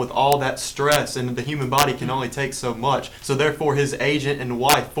he's dealing with all that stress, and the human body can only take so much. So therefore, his agent and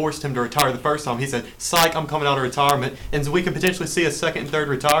wife forced him to retire the first time. He said, "Psych, I'm coming out of retirement," and so we could potentially see a second and third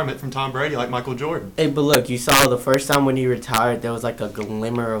retirement from Tom Brady, like Michael Jordan. Hey, but look, you saw the first time when he retired, there was like a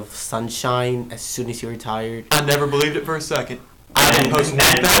glimmer of sunshine as soon as he retired. I never believed it for a second. I I didn't post one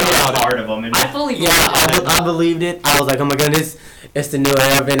thing about it. part of him. And I fully believe Yeah, that. I believed it. I was like, oh my goodness, it's the new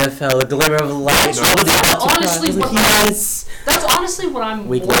era of NFL, a glimmer of light. That's honestly what yes. That's honestly what I'm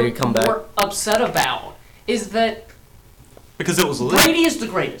Week later, come back. more upset about, is that Because it was lit. Brady is the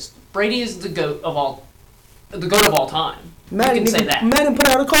greatest. Brady is the GOAT of all time. Madden, say that. Madden put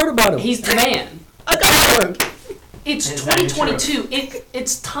out a card about him. He's the man. I got one. It's Is that true? 2022.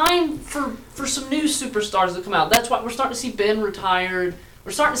 It's time for some new superstars to come out. That's why we're starting to see Ben retired.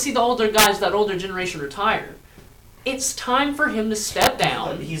 We're starting to see the older guys, that older generation, retire. It's time for him to step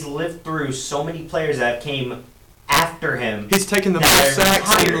down. He's lived through so many players that came after him. He's taken the Yeah, most they're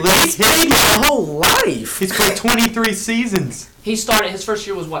sacks in retired. league He's played history. my whole life. He's played 23 seasons. He started, his first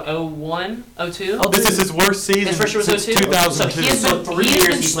year was what, 01, 02? Oh, This is his worst season His first year was since 02? 2002. So he has So been- 3 he has years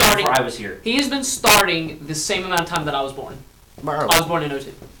been he played starting- before I was here. He has been starting the same amount of time that I was born. Bro, I was born in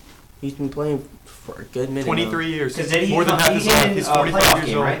 02. he's been playing for a good minute. 23 years. Because then he More than half his came life. in He's a 45 playoff years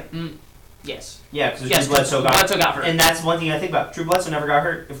game, old. right? Yes. Yeah, because Yes, Drew Bledsoe got Bledsoe got hurt. And that's one thing I think about. Drew Bledsoe never got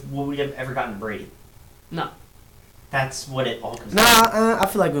hurt. If would we have ever gotten Brady? No. That's what it all comes Nah, down I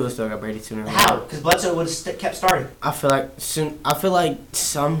feel like we would still got Brady sooner. or to. later. How? Because Bledsoe would have kept starting. I feel like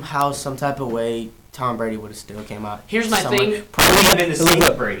somehow, some type of way, Tom Brady would have still came out. Here's my somewhere. thing. He would Probably have been the same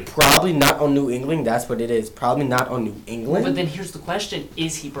with Brady. Probably not on New England. That's what it is. Probably not on New England. But then here's the question: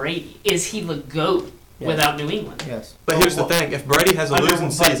 is he Brady? Is he the GOAT Yes. without New England? Yes. But here's the thing: if Brady has a losing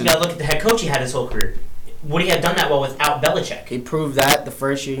season, Now look at the head coach he had his whole career. Would he have done that well without Belichick? He proved that the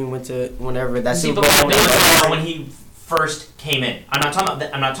first year he went to whenever that See, Super but Bowl. when No, when he first came in. I'm not talking about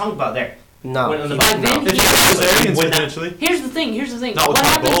that. I'm not talking about there. No. When the- he- By then, if he he- was Arians Would not- eventually, Here's the thing. Not with What my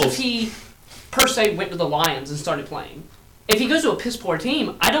happens Bulls. if he, per se, went to the Lions and started playing? If he goes to a piss poor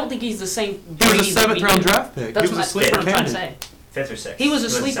team, I don't think he's the same. he was Brady a that we 7th round knew. draft pick. That's He was a what sleeper I'm trying to candidate. say. 5th or 6th. He was a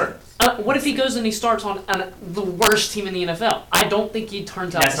He sleeper. 7th. What if he goes and he starts on the worst team in the NFL? I don't think he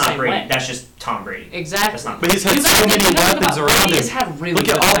turns out That's the not same Brady. way. That's just Tom Brady. Exactly. That's not. But he's had You so gotta many think weapons about around Brady has him. had really Look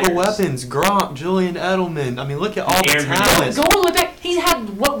good at all the players. weapons: Gronk, Julian Edelman. I mean, look at all the Aaron talent. Go all the way back. He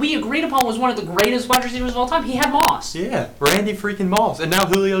had what we agreed upon was one of the greatest wide receivers of all time. He had Moss. Yeah, Randy freaking Moss, and now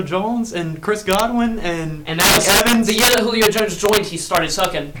Julio Jones and Chris Godwin and And now Evans. the year that Julio Jones joined, he started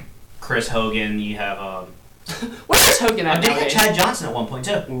sucking. Chris Hogan. You have. Where's Hogan I at did have nowadays? Chad Johnson at one point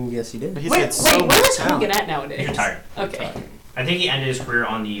too. Yes, he did. He's Wait, had so much where's talent. Hogan at nowadays? He's retired. Okay. I think he ended his career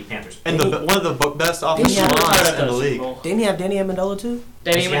on the Panthers. And one of the best He offensive should lines retire in the at league. Didn't he have Danny Amendola too?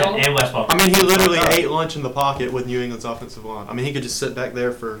 Danny Yes, Amendola? and West Ball. I mean, he literally ate lunch in the pocket with New England's offensive line. I mean, he could just sit back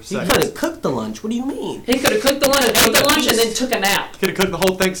there for He seconds. could have cooked the lunch. What do you mean? He could have cooked the lunch, ate the lunch, and then took a nap. Could have cooked the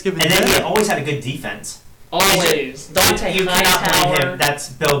whole Thanksgiving And then he dinner. always had a good defense. Always. Dante You cannot blame him. Hightower. That's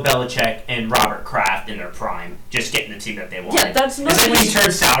Bill Belichick and Robert Kraft in their prime, just getting the team that they want. Yeah, that's no. It's like when you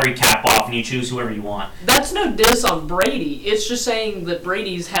turn salary cap off and you choose whoever you want. That's no diss on Brady. It's just saying that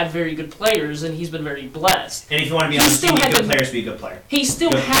Brady's had very good players and he's been very blessed. And if you want to be He honest, you still need had good to- players to be a good player. He still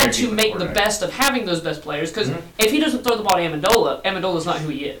Good had player, to good make the quarterback. best of having those best players because Mhm. if he doesn't throw the ball to Amendola's not who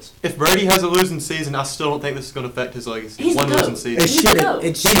he is. If Brady has a losing season, I still don't think this is going to affect his legacy. He's One the losing GOAT. season. It He's the shouldn't. GOAT.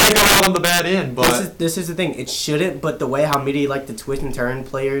 It He may shouldn't. go out on the bad end, but This is the thing. It shouldn't, but the way how media like to twist and turn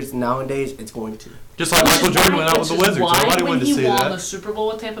players nowadays, it's going to. just like Michael Jordan went out with the Wizards. Nobody wanted to see when he won the that. Super Bowl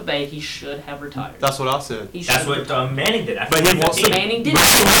with Tampa Bay, he should have retired. That's what I said. He That's should what have retired. Manning did. After But he wants to- 2015. Manning did. Brady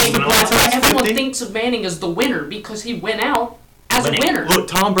wants to That's play why till he's everyone 50. thinks of Manning as the winner because he went out as a Winning. winner. Look,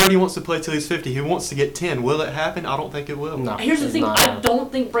 Tom Brady wants to play till he's 50. He wants to get 10. Will it happen? I don't think it will. No. Here's the it's thing: not. I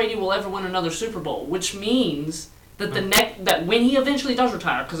don't think Brady will ever win another Super Bowl, which means that that when he eventually does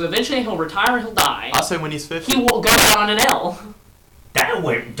retire, because eventually he'll retire and he'll die, I say when he's 50. he will go out on an L. That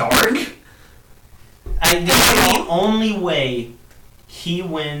went dark. The only way he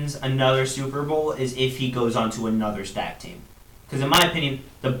wins another Super Bowl is if he goes on to another stacked team. Because in my opinion,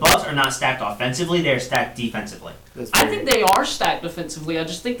 the Bucs are not stacked offensively; they're stacked defensively. That's I very- think they are stacked defensively. I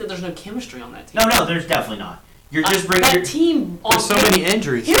just think that there's no chemistry on that team. No, there's definitely not. You're just bringing that your team. There's so many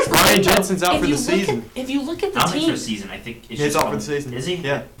injuries. Here's the Ryan thing, though. Jensen's out If for you the look season. if you look at the I don't think for team, the season. I think it's He's just out for the season. Is he?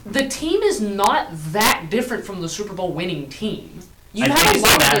 Yeah. the team is not that different from the Super Bowl winning team. You I think have a it's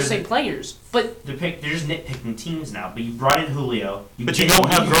lot of matter those same players, but They're just nitpicking teams now. But you brought in Julio. But you don't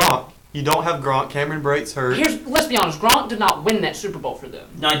have Gronk. You don't have Gronk. Cameron Brate's hurt. let's be honest, Gronk did not win that Super Bowl for them.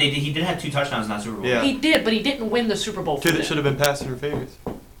 No, he did have 2 touchdowns in that Super Bowl. Yeah. He did, but he didn't win the Super Bowl for Two them. that should have been pass interference.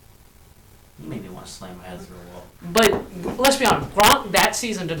 You made me want to slam my head through a wall. But let's be honest, Gronk that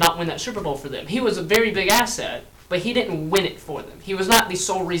season did not win that Super Bowl for them. He was a very big asset, but he didn't win it for them. He was not the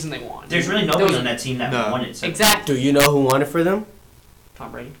sole reason they won. There's really nobody on that team that No. won it. So Exactly. Do you know who won it for them?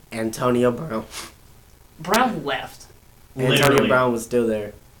 Tom Brady. Antonio Brown. Brown left. Antonio Literally. Brown was still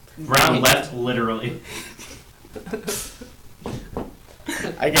there. Brown left literally.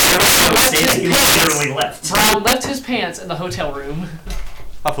 I guess. He literally left. Brown left his pants in the hotel room.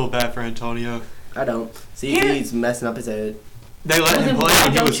 I feel bad for Antonio. I don't. See, Here- he's messing up his head. They let Well, him then play why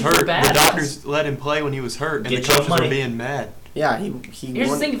when he don't was you feel hurt. bad? The doctors let him play when he was hurt, and Get the your coaches money. were being mad. Yeah, he Here's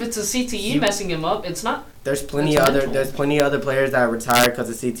won. the thing: if it's a CTE He- messing him up, it's not. There's plenty It's other. mental. There's plenty other players that retired because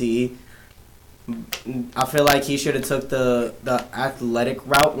of CTE. I feel like he should have took the athletic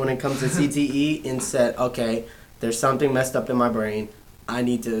route when it comes to CTE and said, okay, there's something messed up in my brain. I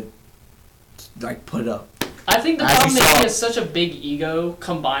need to put up. I think the As you problem is saw- he has such a big ego,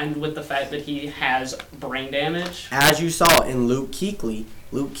 combined with the fact that he has brain damage. As you saw in Luke Kuechly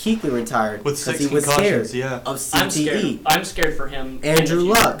retired With because 6 he was concussions, scared yeah. of CTE. I'm scared for him. in the Andrew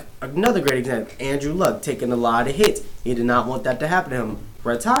future. Luck, another great example. Andrew Luck taking a lot of hits. He did not want that to happen to him.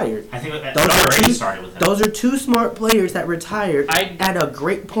 Retired. I think that Those are already two- started with him. Those are 2 smart players that retired I- at a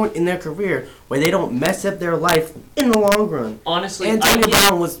great point in their career where they don't mess up their life in the long run. Honestly, Antonio I get-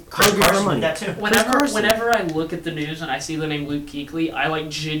 Brown was Chris hungry for Carson money. did that too. Carson. Whenever I look at the news and I see the name Luke Kuechly, I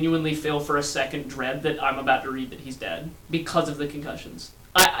genuinely feel for a second dread that I'm about to read that he's dead because of the concussions.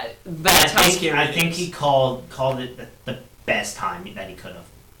 That's how scary I it think is. he called it the best time that he could have.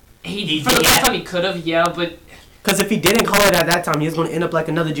 For the first time he could have, yeah, but Because if he didn't call it at that time, he was going to end up like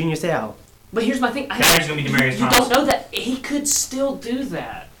another Junior Seau. here's my thing. That is gonna be Demaryius You Thomas. don't know that he could still do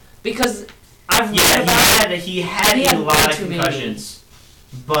that because I've Yeah, read about he had He had a lot way of too many. concussions,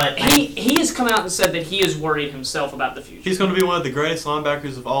 but he has come out and said that he is worried himself about the future. He's going to be one of the greatest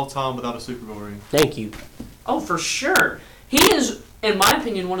linebackers of all time without a Super Bowl ring. Thank you. Oh, for sure. He is, in my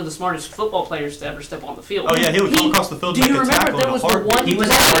opinion, one of the smartest football players to ever step on the field. Oh, yeah, he would come across the field Do and you make a remember tackle there in a was the heartbeat. one he was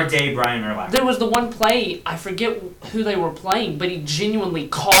play? our day Brian Urlacher. There was the one play, I forget who they were playing, but he genuinely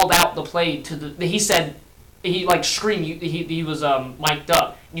called out the play to the. He said, he screamed. He was mic'd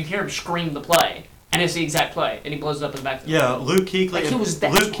up. You hear him scream the play, and it's the exact play, and he blows it up in the back. Yeah, Luke Kuechly, He was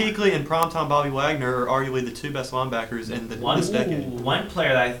that Luke smart. Kuechly and primetime Bobby Wagner are arguably the 2 best linebackers in this decade. One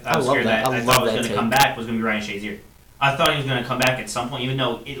player that I was love scared that. that I I love thought was that going to take. come back was going to be Ryan Shazier. I thought he was going to come back at some point, even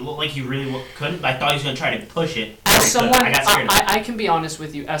though it looked like he really couldn't. But I thought he was going to try to push it. As someone, I got scared of it. I can be honest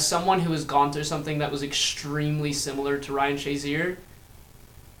with you. As someone who has gone through something that was extremely similar to Ryan Shazier,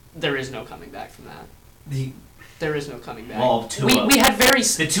 there is no coming back from that. There is no coming back. Well, Tua. we had very.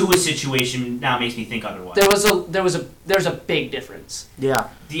 The Tua situation now makes me think otherwise. There's a big difference. Yeah.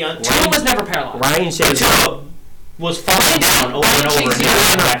 Tua was never paralyzed. Ryan Shazier. Tua was falling down over and over.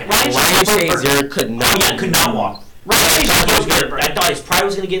 Ryan Shazier could not. Could not walk. Ryan Shazier was good. I thought his pride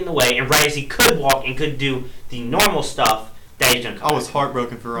was going to get in the way, and right as he could walk and could do the normal stuff, that he's going to come I was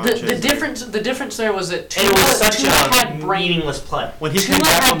heartbroken for Ryan The Shazier. difference there was that And it was such Tua had a brain. meaningless play. When he Tua came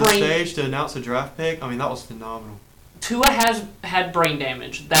back had on the brain- stage to announce a draft pick, I mean, that was phenomenal. Tua has had brain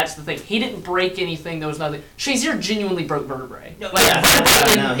damage. That's the thing. He didn't break anything. There was nothing. Shazier genuinely broke vertebrae. No, Like yeah.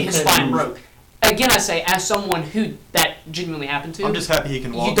 vertebrae No, in he his couldn't spine move. broke. Again, I say, as someone who that genuinely happened to, I'm just happy he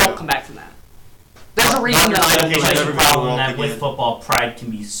can walk. you don't though. come back from that. There's a reason Not that really. I He's That's never the gonna problem walk that with again. football, pride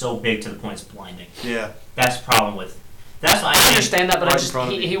can be so big to the point it's blinding. Yeah. That's the problem with. That's why I understand that, but Right in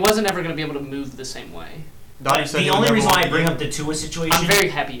front of he you. wasn't ever going to be able to move the same way. Donnie said The he would only never reason walk why I bring again. up the Tua situation. I'm very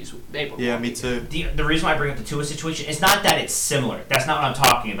happy he's able to Yeah, walk me again. too. The reason why I bring up the Tua situation is not that it's similar. That's not what I'm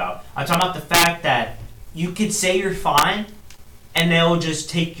talking about. I'm talking about the fact that you could say you're fine, and they'll just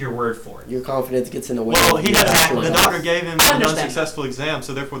take your word for it. Your confidence gets in the way. Well, of he the had actual the stuff. doctor gave him I an understand. unsuccessful exam,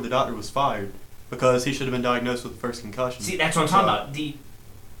 so therefore the doctor was fired because he should have been diagnosed with the first concussion. See, that's what I'm talking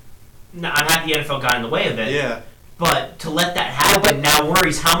about. I'm not the NFL guy in the way of it. Yeah, But to let that happen now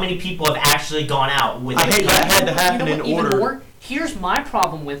worries how many people have actually gone out with I it. hate that had to happen You in know what, even order. more, here's my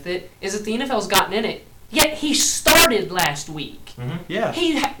problem with it, is that the NFL's gotten in it. Yet he started last week. Yeah.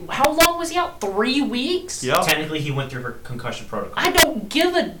 How long was he out? 3 weeks? Yep. Technically, he went through her concussion protocol. I don't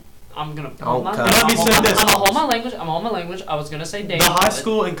give a I'm gonna Don't hold my, cut. Let me say this. I'm gonna hold my language. I'm on my language. I was gonna say Dave. The high but-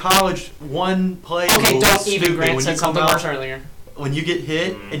 school and college one play Okay, rule don't is even. stupid. Grant When said you come something out, worse earlier. when you get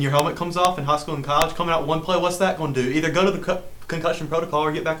hit and your helmet comes off in high school and college, coming out one play, what's that going to do? Either go to the concussion protocol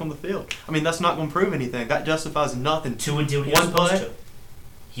or get back on the field. I mean, that's not going to prove anything. That justifies nothing. Tua did what he was One supposed play. to.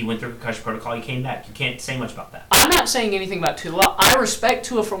 He went through concussion protocol. He came back. You can't say much about that. I'm not saying anything about Tua. I respect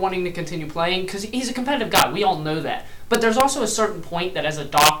Tua for wanting to continue playing because he's a competitive guy. We all know that. But there's also a certain point that as a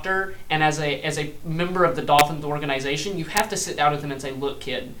doctor and as a member of the Dolphins organization, you have to sit down with him and say, look,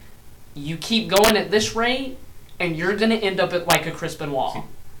 kid, you keep going at this rate and you're going to end up at like a Crispin Wall.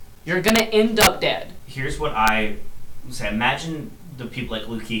 You're going to end up dead. Here's what I say. Imagine the people like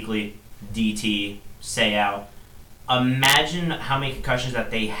Luke Kuechly, DT, Seau. Imagine how many concussions that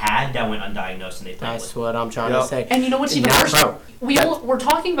they had that went undiagnosed and they played That's with. what I'm trying Yep. to say. And you know what's even Now, worse? bro, We're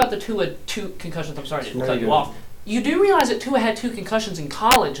talking about the two concussions. I'm sorry to No, cut you're you good. off. You do realize that Tua had 2 concussions in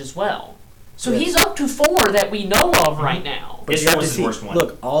college as well. So Yes. he's up to 4 that we know of right now. But This you have was to his see, worst one.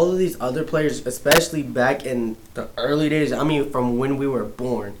 look, all of these other players, especially back in the early days, I mean, from when we were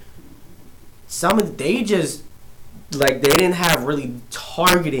born, they just, like, they didn't have really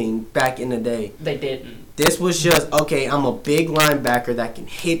targeting back in the day. They didn't. This was just, okay, I'm a big linebacker that can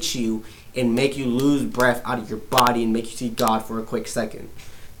hit you and make you lose breath out of your body and make you see God for a quick second.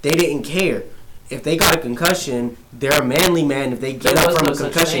 They didn't care. If they got a concussion, they're a manly man if they get There up was from no a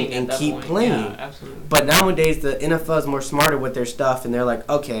such concussion thing at and that keep point. playing. Yeah, absolutely. But nowadays, the NFL is more smarter with their stuff, and they're like,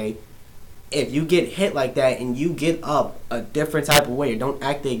 okay, if you get hit like that and you get up a different type of way, don't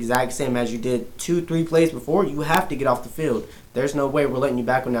act the exact same as you did 2-3 plays before, you have to get off the field. There's no way we're letting you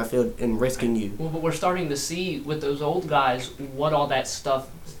back on that field and risking you. Well, but we're starting to see with those old guys what all that stuff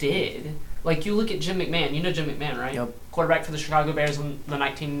did. Like, you look at Jim McMahon. You know Jim McMahon, right? Yep. Quarterback for the Chicago Bears in the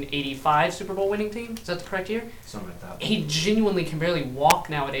 1985 Super Bowl winning team. Is that the correct year? Something like that. He genuinely can barely walk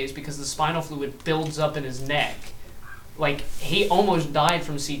nowadays because the spinal fluid builds up in his neck. Like, he almost died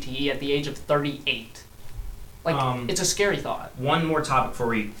from CTE at the age of 38. Like, it's a scary thought. One more topic before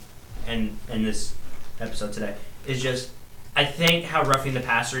we end this episode today is just, I think how roughing the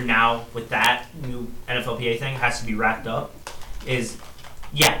passer now with that new NFLPA thing has to be wrapped up is,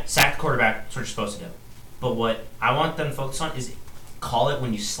 yeah, sack the quarterback, that's what you're supposed to do. But what I want them to focus on is call it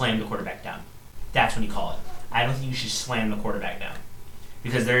when you slam the quarterback down. That's when you call it. I don't think you should slam the quarterback down.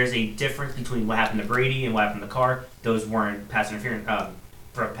 Because there is a difference between what happened to Brady and what happened to Carr. Those weren't pass interference,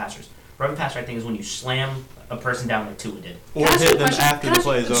 rough passers. Rough passer, I think, is when you slam a person down like Tua did. Or Can I ask you hit a them question? after Can I the ask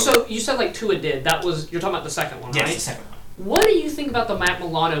play you- is over. So, you said like Tua did. That was, you're talking about the second one, Yeah, right? it's the second one. What do you think about the Matt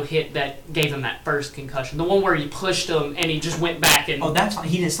Milano hit that gave him that first concussion? The one where he pushed him and he just went back and... Oh, that's fine.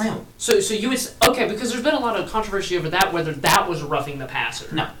 He didn't slam him. So you would... Okay, because there's been a lot of controversy over that, whether that was roughing the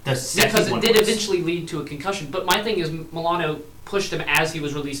passer. No, the second Because it one did was. eventually lead to a concussion. But my thing is Milano pushed him as he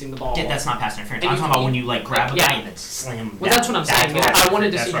was releasing the ball. Yeah, that's not pass interference. And I'm you- talking about when you like grab a yeah. guy and then slam him Well, down. that's what I'm saying. That's I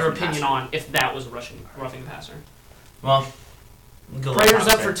wanted to that's see your roughing the opinion passer. on if that was roughing the passer. Well, good luck Prayers out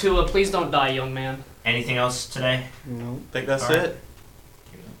up there. for Tua. Please don't die, young man. Anything else today? No. I think that's All right. it.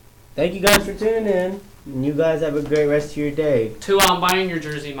 Thank you guys for tuning in. And you guys have a great rest of your day. Tua, I'm buying your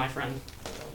jersey, my friend.